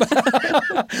 Yeah.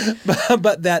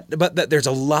 but that there's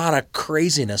a lot of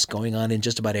craziness going on in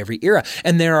just about every era.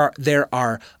 And there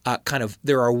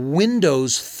are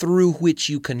windows through which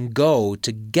you can go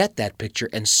to get that picture.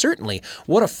 And certainly,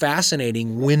 what a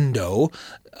fascinating window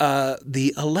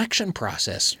the election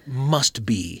process must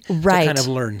be to kind of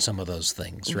learn some of those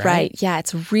things, right? Right. Yeah,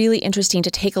 it's really interesting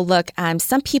to take a look.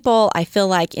 Some people, I feel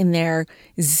like, in their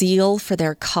zeal for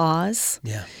their cause,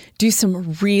 do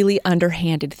some really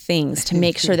underhanded things to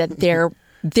make sure that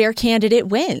their candidate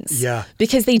wins. Yeah.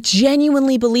 Because they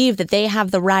genuinely believe that they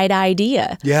have the right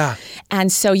idea. Yeah.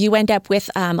 And so you end up with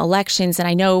elections, and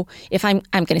I know if I'm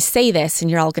going to say this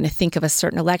and you're all going to think of a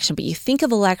certain election, but you think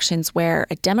of elections where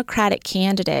a Democratic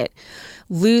candidate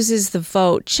loses the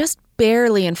vote just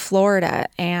barely in Florida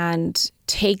and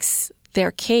takes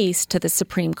their case to the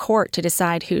Supreme Court to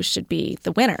decide who should be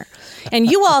the winner. And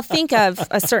you all think of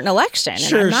a certain election.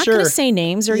 And I'm not going to say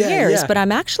names or years, but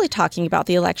I'm actually talking about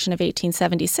the election of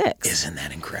 1876. Isn't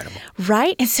that incredible?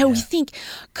 Right? And so we think,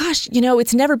 gosh, you know,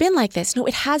 it's never been like this. No,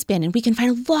 it has been. And we can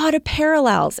find a lot of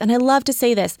parallels. And I love to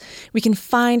say this. We can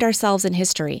find ourselves in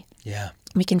history. Yeah.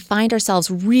 We can find ourselves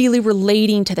really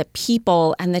relating to the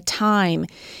people and the time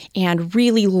and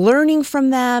really learning from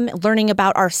them, learning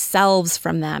about ourselves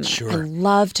from them. Sure. I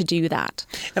love to do that.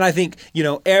 And I think, you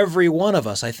know, every one of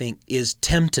us, I think, is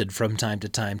tempted from time to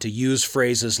time to use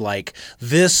phrases like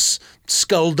this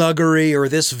skullduggery or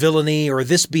this villainy or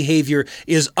this behavior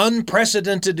is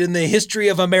unprecedented in the history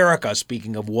of America,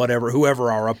 speaking of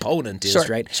whoever our opponent is,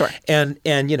 right? Sure. And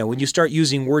you know, when you start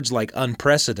using words like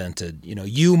unprecedented, you know,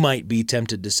 you might be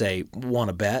tempted to say, want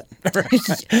to bet?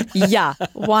 Yeah,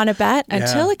 want to bet?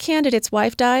 Until a candidate's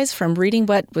wife dies from reading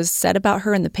what was said about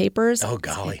her in the papers, oh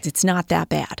golly, it's not that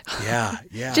bad.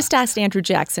 Yeah. Just ask Andrew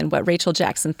Jackson what Rachel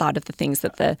Jackson thought of the things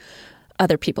that the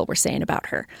other people were saying about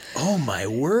her. Oh, my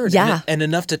word. Yeah. And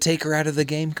enough to take her out of the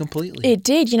game completely. It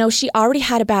did. You know, she already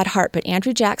had a bad heart, but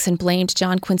Andrew Jackson blamed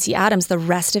John Quincy Adams the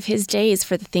rest of his days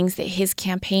for the things that his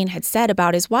campaign had said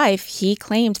about his wife. He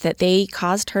claimed that they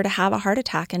caused her to have a heart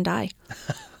attack and die.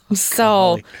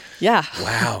 So, yeah.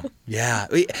 Wow. Yeah.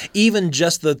 Even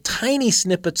just the tiny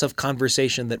snippets of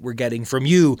conversation that we're getting from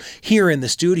you here in the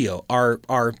studio are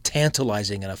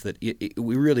tantalizing enough that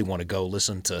we really want to go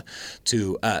listen to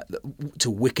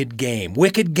Wicked Game.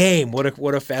 Wicked Game.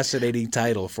 What a fascinating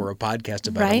title for a podcast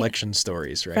about election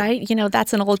stories, right? Right. You know,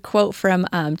 that's an old quote from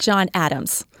John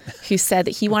Adams, who said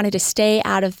that he wanted to stay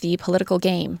out of the political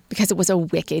game because it was a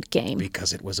wicked game.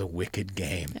 Because it was a wicked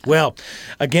game. Yeah. Well,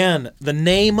 again, the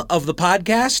name of the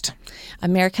podcast?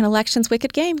 American Elections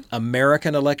Wicked Game.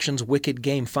 American Elections Wicked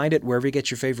Game. Find it wherever you get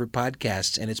your favorite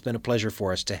podcasts. And it's been a pleasure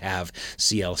for us to have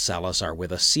Cielle Salazar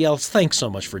with us. Cielle, thanks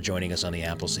so much for joining us on the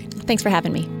Appleseed. Thanks for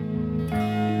having me.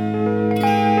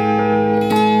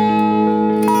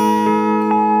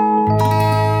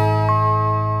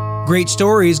 great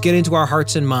stories get into our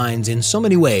hearts and minds in so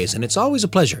many ways, and it's always a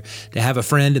pleasure to have a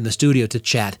friend in the studio to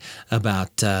chat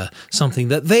about something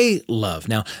that they love.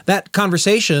 Now, that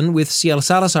conversation with Cielle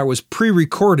Salazar was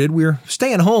pre-recorded. We're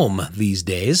staying home these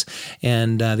days,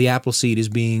 and the Appleseed is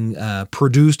being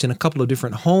produced in a couple of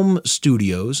different home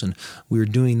studios, and we're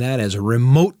doing that as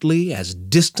remotely, as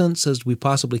distant as we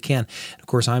possibly can. Of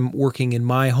course, I'm working in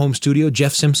my home studio.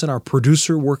 Jeff Simpson, our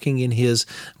producer, working in his.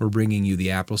 We're bringing you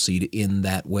the Appleseed in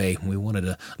that way. We wanted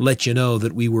to let you know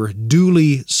that we were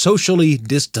duly socially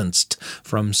distanced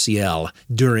from Cielle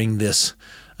during this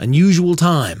unusual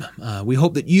time. We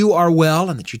hope that you are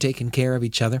well and that you're taking care of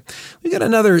each other. We got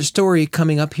another story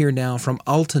coming up here now from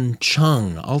Alton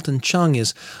Chung. Alton Chung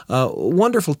is a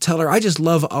wonderful teller. I just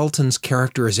love Alton's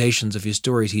characterizations of his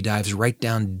stories. He dives right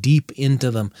down deep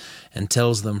into them and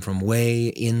tells them from way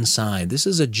inside. This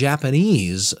is a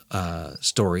Japanese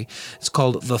story. It's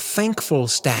called The Thankful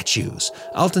Statues.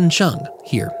 Alton Chung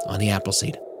here on the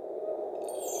Appleseed.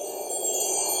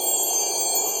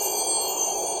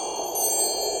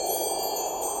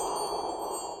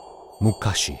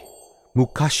 Mukashi,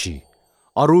 mukashi,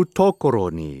 aru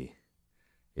tokoro ni.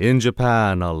 In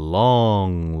Japan, a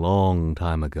long, long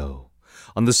time ago,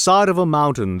 on the side of a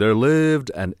mountain there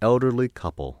lived an elderly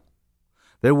couple.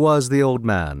 There was the old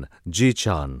man,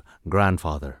 Ji-chan,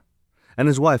 grandfather, and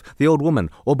his wife, the old woman,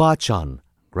 Oba-chan,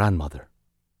 grandmother.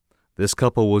 This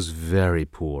couple was very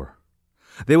poor.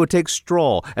 They would take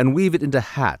straw and weave it into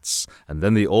hats, and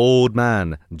then the old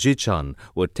man, Ji-chan,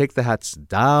 would take the hats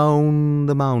down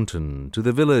the mountain to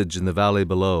the village in the valley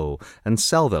below and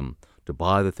sell them to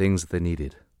buy the things that they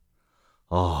needed.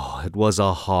 Oh, it was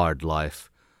a hard life.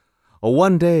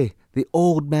 One day, the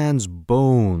old man's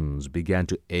bones began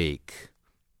to ache.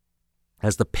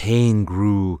 As the pain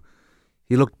grew,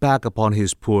 he looked back upon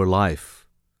his poor life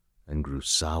and grew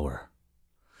sour.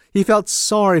 He felt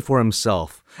sorry for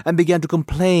himself and began to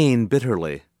complain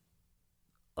bitterly.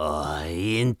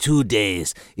 In 2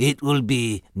 days, it will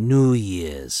be New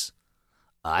Year's.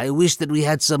 I wish that we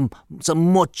had some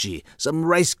mochi, some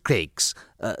rice cakes,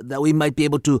 that we might be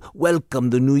able to welcome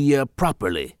the New Year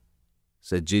properly,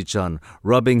 said Ji-chan,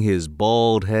 rubbing his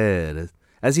bald head,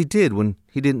 as he did when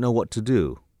he didn't know what to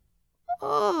do.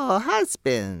 Oh,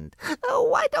 husband,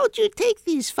 why don't you take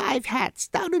these 5 hats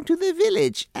down into the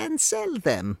village and sell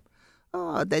them?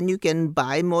 Then you can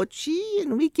buy mochi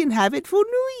and we can have it for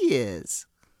New Year's.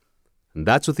 And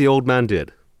that's what the old man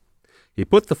did. He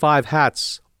put the 5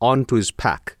 hats onto his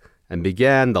pack and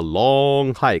began the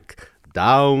long hike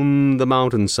down the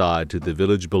mountainside to the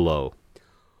village below.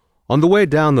 On the way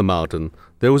down the mountain,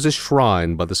 there was a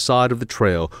shrine by the side of the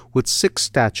trail with 6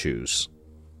 statues.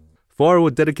 4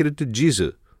 were dedicated to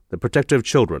Jizu, the protector of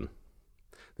children.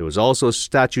 There was also a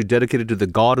statue dedicated to the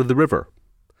god of the river,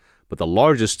 but the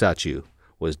largest statue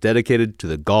was dedicated to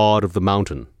the god of the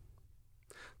mountain.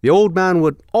 The old man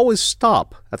would always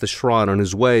stop at the shrine on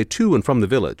his way to and from the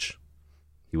village.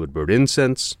 He would burn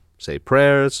incense, say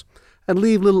prayers, and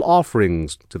leave little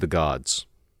offerings to the gods.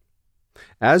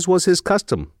 As was his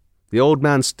custom, the old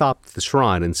man stopped at the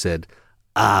shrine and said,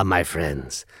 My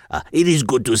friends, it is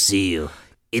good to see you.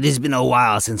 It has been a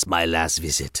while since my last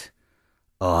visit.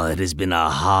 It has been a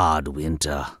hard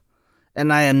winter,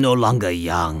 and I am no longer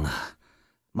young.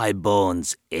 My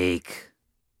bones ache.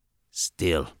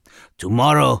 Still,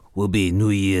 tomorrow will be New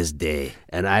Year's Day,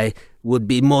 and I would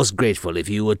be most grateful if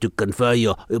you were to confer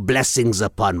your blessings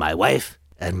upon my wife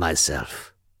and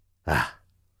myself.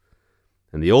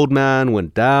 And the old man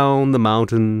went down the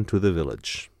mountain to the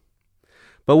village.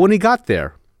 But when he got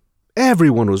there,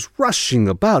 everyone was rushing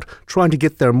about trying to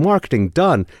get their marketing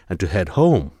done and to head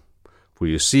home. For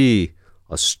you see,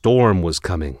 a storm was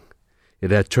coming.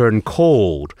 It had turned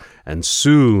cold, and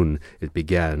soon it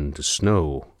began to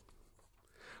snow.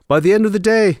 By the end of the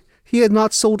day, he had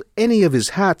not sold any of his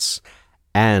hats,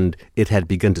 and it had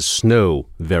begun to snow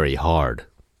very hard.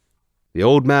 The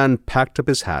old man packed up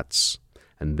his hats,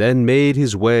 and then made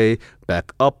his way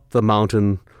back up the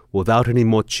mountain without any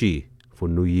mochi for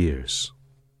New Year's.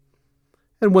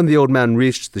 And when the old man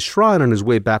reached the shrine on his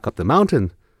way back up the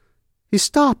mountain, he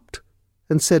stopped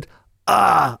and said,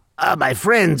 My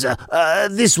friends,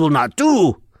 this will not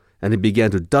do. And he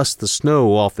began to dust the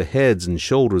snow off the heads and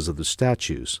shoulders of the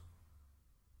statues.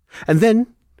 And then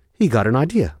he got an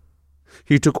idea.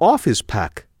 He took off his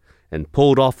pack and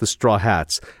pulled off the straw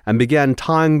hats and began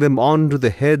tying them onto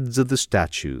the heads of the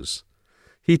statues.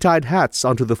 He tied hats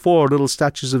onto the 4 little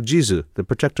statues of Jizu, the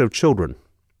protector of children.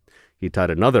 He tied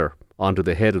another onto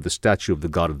the head of the statue of the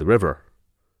god of the river.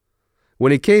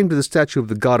 When he came to the statue of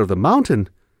the god of the mountain,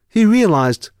 he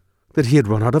realized that he had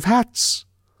run out of hats.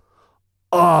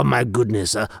 Oh, my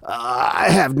goodness, I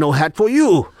have no hat for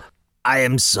you. I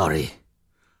am sorry.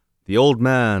 The old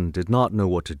man did not know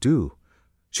what to do.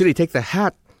 Should he take the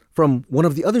hat from one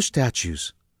of the other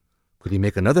statues? Could he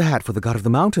make another hat for the god of the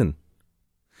mountain?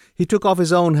 He took off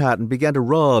his own hat and began to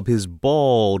rub his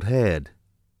bald head.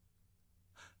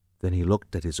 Then he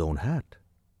looked at his own hat.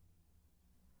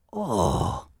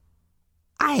 Oh,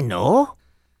 I know.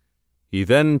 He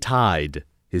then tied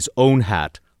his own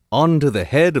hat onto the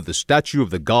head of the statue of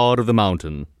the god of the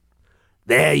mountain.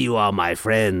 There you are, my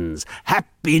friends.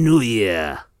 Happy New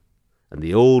Year. And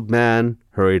the old man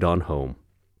hurried on home.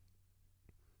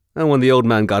 And when the old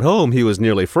man got home, he was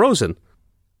nearly frozen.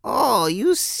 Oh,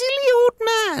 you silly old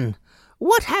man.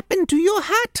 What happened to your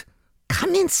hat?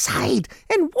 Come inside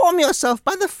and warm yourself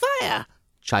by the fire,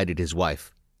 chided his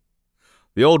wife.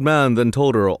 The old man then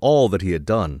told her all that he had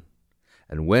done.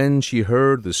 And when she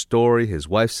heard the story, his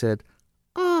wife said,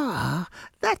 Ah,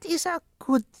 that is a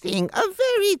good thing, a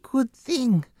very good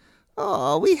thing.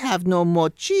 Oh, we have no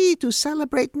mochi to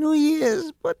celebrate New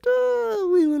Year's, but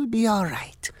we will be all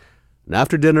right. And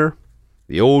after dinner,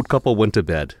 the old couple went to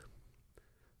bed.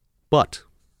 But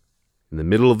in the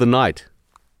middle of the night,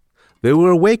 they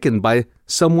were awakened by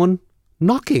someone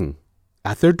knocking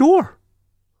at their door.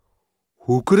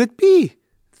 Who could it be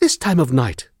this time of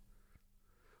night?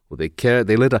 Well,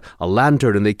 they lit a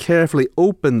lantern and they carefully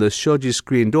opened the shoji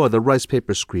screen door, the rice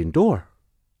paper screen door.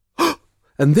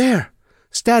 And there,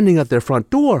 standing at their front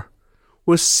door,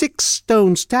 were 6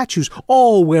 stone statues,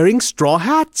 all wearing straw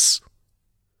hats.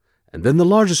 And then the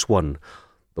largest one,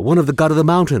 the one of the god of the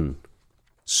mountain,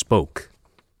 spoke.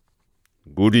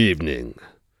 Good evening.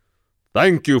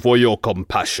 Thank you for your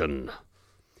compassion.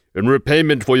 In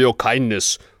repayment for your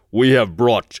kindness, we have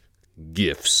brought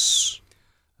gifts.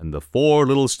 And the 4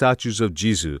 little statues of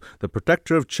Jizu, the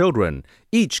protector of children,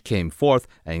 each came forth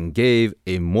and gave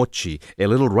a mochi, a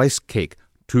little rice cake,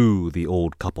 to the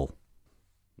old couple.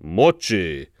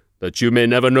 Mochi, that you may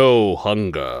never know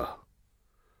hunger.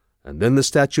 And then the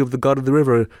statue of the god of the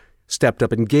river stepped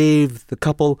up and gave the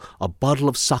couple a bottle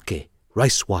of sake,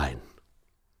 rice wine.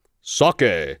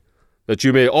 Sake, that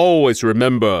you may always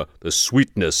remember the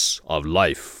sweetness of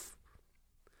life.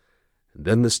 And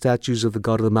then the statues of the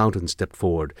god of the mountain stepped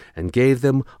forward and gave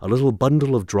them a little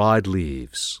bundle of dried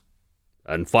leaves.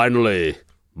 And finally,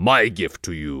 my gift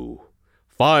to you,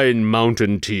 fine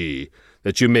mountain tea,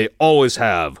 that you may always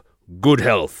have good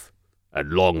health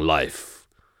and long life.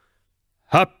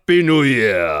 Happy New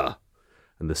Year!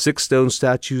 And the 6 stone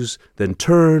statues then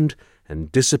turned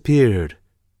and disappeared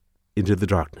into the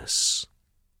darkness.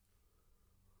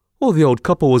 Oh, the old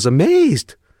couple was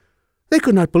amazed. They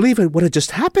could not believe what had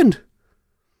just happened.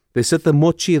 They set the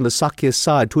mochi and the sake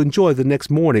aside to enjoy the next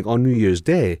morning on New Year's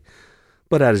Day.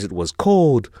 But as it was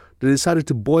cold, they decided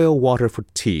to boil water for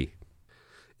tea.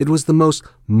 It was the most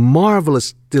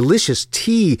marvelous, delicious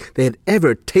tea they had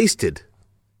ever tasted.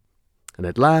 And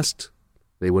at last,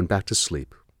 they went back to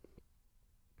sleep.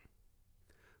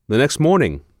 The next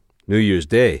morning, New Year's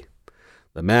Day,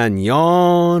 the man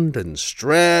yawned and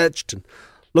stretched and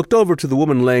looked over to the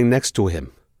woman laying next to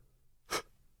him.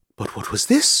 But what was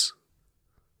this?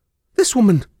 This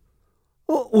woman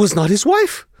was not his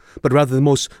wife, but rather the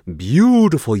most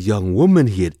beautiful young woman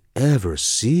he had ever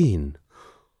seen.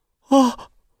 Oh,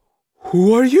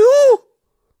 who are you?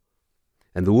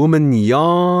 And the woman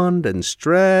yawned and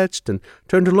stretched and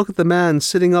turned to look at the man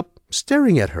sitting up,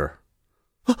 staring at her.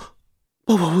 Oh,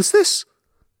 what was this?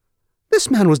 This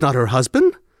man was not her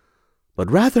husband,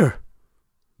 but rather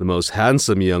the most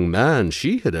handsome young man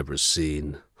she had ever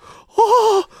seen.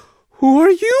 Oh, who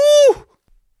are you?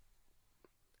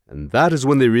 And that is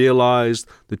when they realized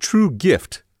the true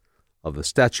gift of the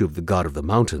statue of the god of the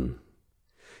mountain.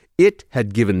 It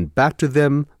had given back to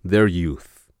them their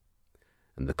youth.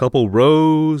 And the couple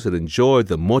rose and enjoyed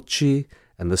the mochi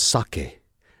and the sake,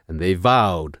 and they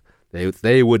vowed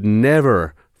they would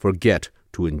never forget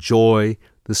to enjoy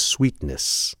the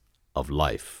sweetness of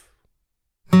life.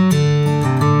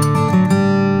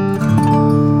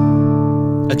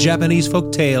 A Japanese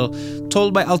folk tale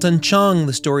told by Alton Chung,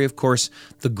 the story, of course,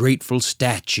 The Grateful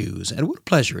Statues. And what a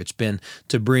pleasure it's been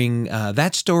to bring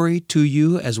that story to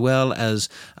you, as well as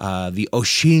the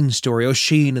Ossein story,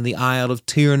 Ossein in the Isle of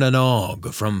Tir na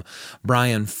Nog, from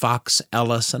Brian Fox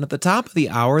Ellis. And at the top of the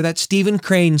hour, that Stephen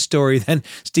Crane story,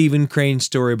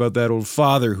 about that old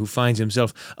father who finds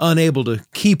himself unable to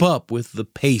keep up with the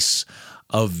pace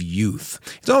of youth.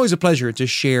 It's always a pleasure to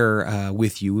share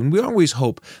with you, and we always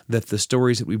hope that the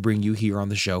stories that we bring you here on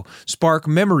the show spark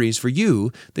memories for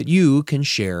you that you can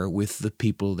share with the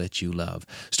people that you love.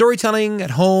 Storytelling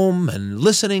at home and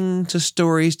listening to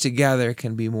stories together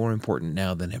can be more important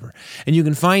now than ever. And you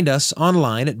can find us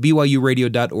online at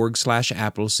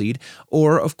byuradio.org/Appleseed,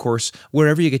 or, of course,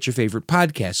 wherever you get your favorite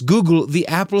podcasts. Google the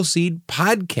Appleseed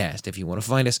Podcast if you want to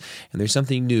find us. And there's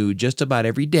something new just about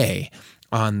every day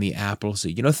on the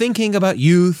Appleseed. You know, thinking about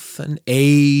youth and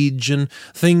age and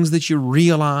things that you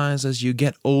realize as you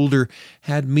get older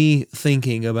had me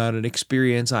thinking about an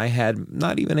experience I had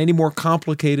not even any more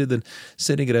complicated than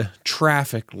sitting at a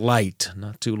traffic light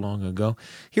not too long ago.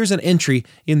 Here's an entry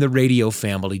in the Radio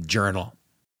Family Journal.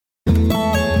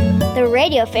 The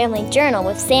Radio Family Journal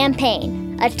with Sam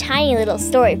Payne. A tiny little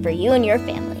story for you and your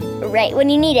family, right when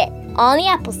you need it, on the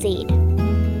Appleseed.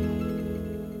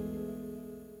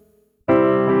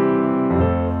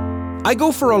 I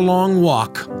go for a long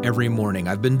walk every morning.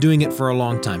 I've been doing it for a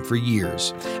long time, for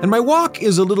years. And my walk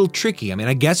is a little tricky. I mean,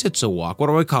 I guess it's a walk. What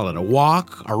do I call it? A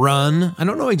walk? A run? I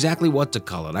don't know exactly what to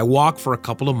call it. I walk for a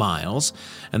couple of miles,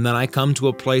 and then I come to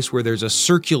a place where there's a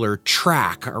circular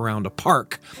track around a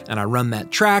park, and I run that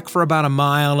track for about a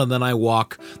mile, and then I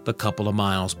walk the couple of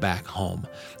miles back home.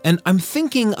 And I'm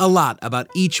thinking a lot about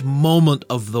each moment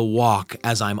of the walk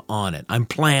as I'm on it. I'm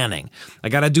planning. I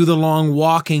gotta do the long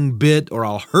walking bit, or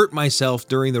I'll hurt myself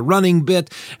during the running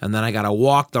bit, and then I gotta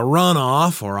walk the run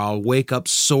off, or I'll wake up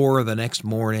sore the next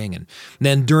morning. And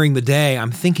then during the day, I'm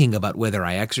thinking about whether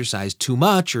I exercise too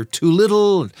much or too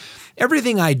little.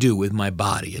 Everything I do with my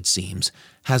body, it seems,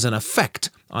 has an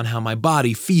effect on how my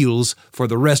body feels for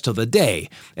the rest of the day.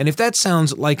 And if that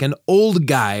sounds like an old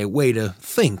guy way to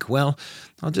think, well,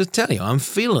 I'll just tell you, I'm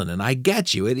feeling it. I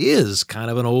get you. It is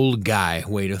kind of an old guy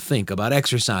way to think about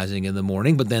exercising in the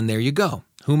morning, but then there you go.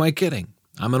 Who am I kidding?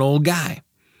 I'm an old guy.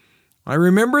 I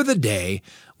remember the day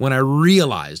when I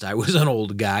realized I was an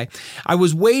old guy. I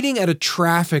was waiting at a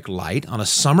traffic light on a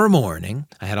summer morning.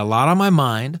 I had a lot on my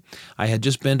mind. I had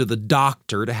just been to the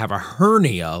doctor to have a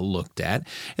hernia looked at,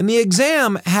 and the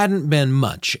exam hadn't been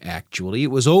much, actually. It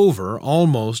was over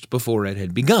almost before it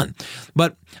had begun.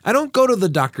 But I don't go to the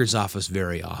doctor's office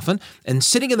very often, and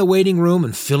sitting in the waiting room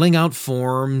and filling out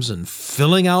forms and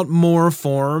filling out more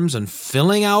forms and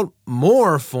filling out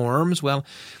more forms, well,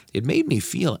 it made me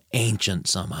feel ancient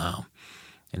somehow.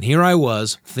 And here I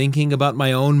was, thinking about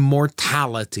my own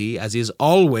mortality, as is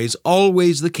always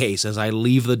the case as I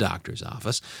leave the doctor's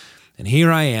office. And here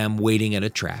I am waiting at a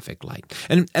traffic light.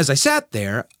 And as I sat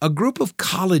there, a group of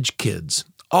college kids,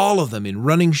 all of them in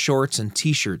running shorts and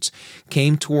T-shirts,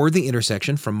 came toward the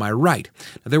intersection from my right.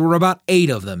 Now, there were about 8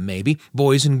 of them, maybe,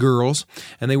 boys and girls,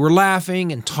 and they were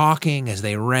laughing and talking as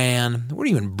they ran. They weren't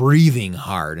even breathing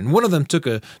hard, and one of them took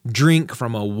a drink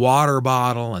from a water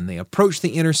bottle, and they approached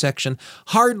the intersection,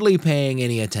 hardly paying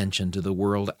any attention to the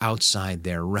world outside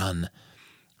their run.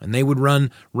 And they would run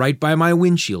right by my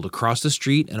windshield, across the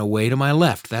street and away to my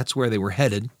left. That's where they were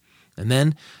headed. And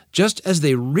then, just as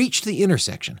they reached the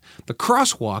intersection, the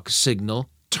crosswalk signal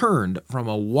turned from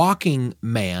a walking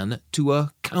man to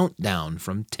a countdown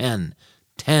from 10.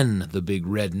 10, the big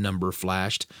red number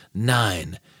flashed.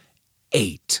 9,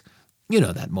 8. You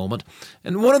know that moment.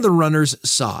 And one of the runners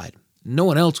saw it. No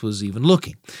one else was even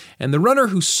looking. And the runner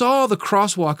who saw the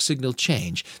crosswalk signal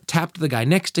change tapped the guy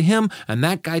next to him, and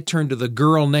that guy turned to the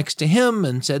girl next to him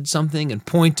and said something and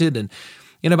pointed, and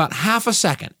in about half a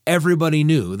second, everybody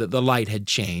knew that the light had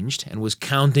changed and was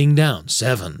counting down.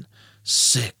 7,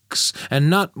 6, and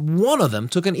not one of them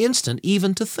took an instant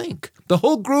even to think. The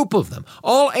whole group of them,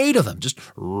 all 8 of them, just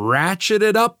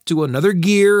ratcheted up to another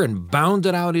gear and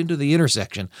bounded out into the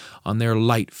intersection on their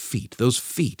light feet, those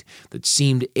feet that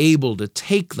seemed able to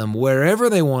take them wherever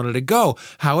they wanted to go,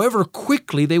 however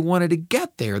quickly they wanted to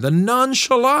get there. The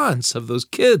nonchalance of those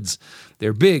kids,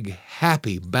 their big,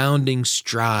 happy, bounding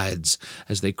strides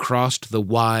as they crossed the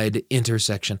wide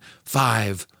intersection.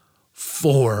 5,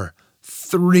 4,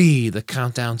 3, the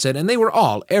countdown said, and they were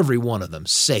all, every one of them,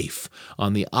 safe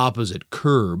on the opposite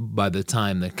curb by the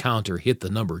time the counter hit the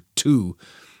number 2.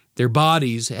 Their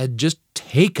bodies had just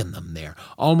taken them there,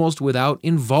 almost without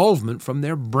involvement from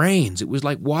their brains. It was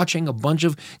like watching a bunch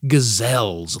of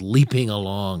gazelles leaping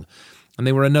along. And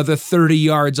they were another 30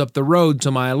 yards up the road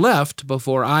to my left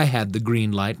before I had the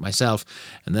green light myself,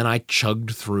 and then I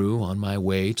chugged through on my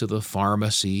way to the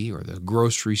pharmacy or the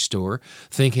grocery store,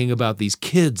 thinking about these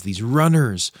kids, these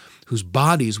runners, whose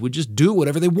bodies would just do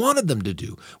whatever they wanted them to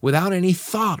do, without any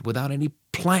thought, without any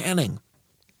planning.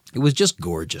 It was just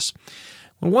gorgeous.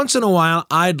 Well, once in a while,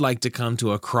 I'd like to come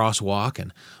to a crosswalk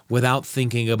and without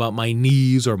thinking about my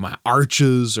knees or my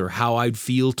arches or how I'd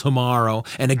feel tomorrow,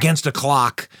 and against a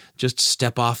clock, just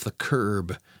step off the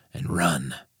curb and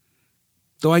run.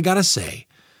 Though I gotta say,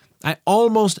 I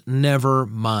almost never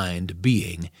mind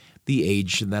being the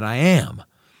age that I am.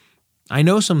 I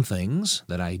know some things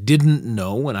that I didn't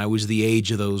know when I was the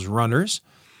age of those runners.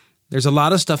 There's a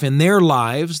lot of stuff in their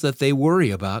lives that they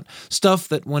worry about, stuff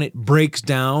that when it breaks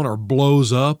down or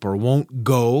blows up or won't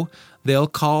go, they'll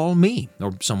call me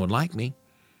or someone like me.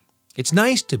 It's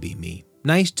nice to be me,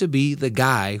 nice to be the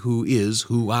guy who is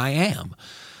who I am.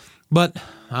 But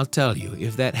I'll tell you,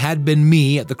 if that had been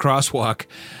me at the crosswalk,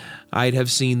 I'd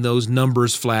have seen those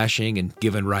numbers flashing and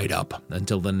given right up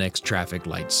until the next traffic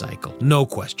light cycle. No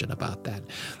question about that.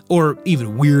 Or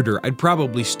even weirder, I'd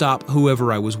probably stop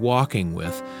whoever I was walking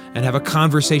with and have a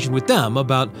conversation with them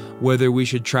about whether we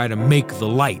should try to make the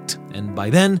light. And by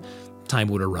then, time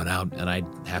would have run out and I'd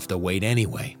have to wait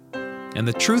anyway. And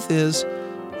the truth is,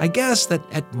 I guess that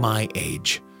at my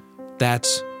age,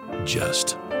 that's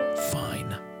just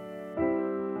fine.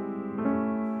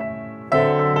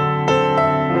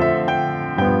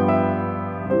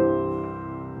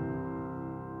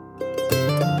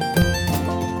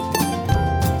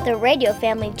 The Radio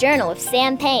Family Journal with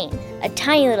Sam Payne. A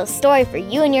tiny little story for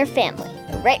you and your family.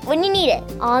 Right when you need it.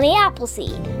 On the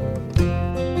Appleseed.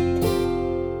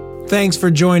 Thanks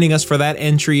for joining us for that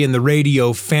entry in the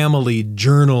Radio Family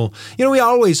Journal. You know, we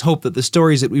always hope that the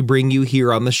stories that we bring you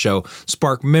here on the show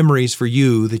spark memories for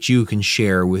you that you can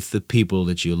share with the people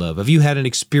that you love. Have you had an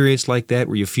experience like that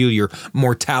where you feel your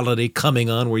mortality coming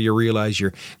on, where you realize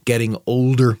you're getting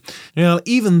older? You know,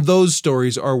 even those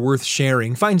stories are worth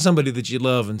sharing. Find somebody that you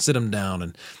love and sit them down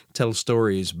and tell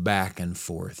stories back and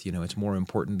forth. You know, it's more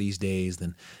important these days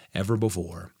than ever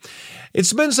before.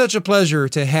 It's been such a pleasure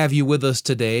to have you with us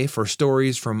today for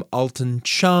stories from Alton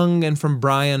Chung and from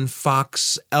Brian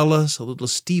Fox Ellis, a little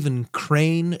Stephen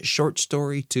Crane short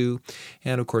story too,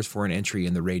 and of course for an entry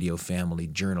in the Radio Family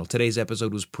Journal. Today's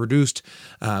episode was produced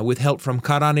with help from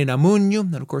Karani Namunyo,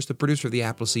 and of course the producer of the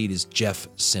Appleseed is Jeff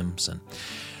Simpson.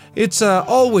 It's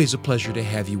always a pleasure to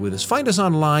have you with us. Find us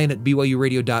online at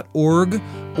byuradio.org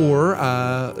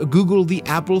or Google the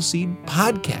Appleseed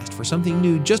Podcast for something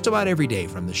new just about every day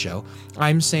from the show.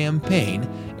 I'm Sam Payne,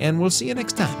 and we'll see you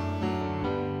next time.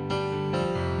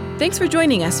 Thanks for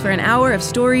joining us for an hour of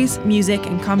stories, music,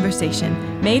 and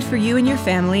conversation made for you and your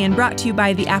family and brought to you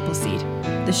by the Appleseed.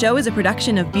 The show is a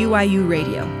production of BYU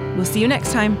Radio. We'll see you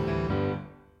next time.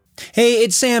 Hey,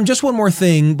 it's Sam. Just one more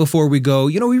thing before we go.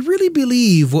 You know, we really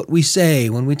believe what we say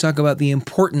when we talk about the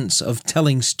importance of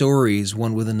telling stories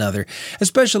one with another,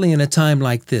 especially in a time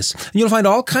like this. And you'll find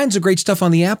all kinds of great stuff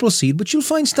on the Appleseed, but you'll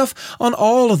find stuff on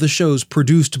all of the shows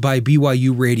produced by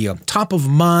BYU Radio. Top of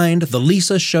Mind, The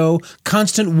Lisa Show,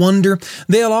 Constant Wonder.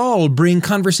 They'll all bring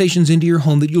conversations into your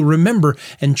home that you'll remember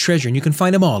and treasure. And you can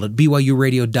find them all at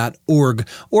byuradio.org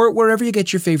or wherever you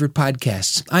get your favorite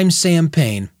podcasts. I'm Sam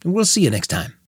Payne, and we'll see you next time.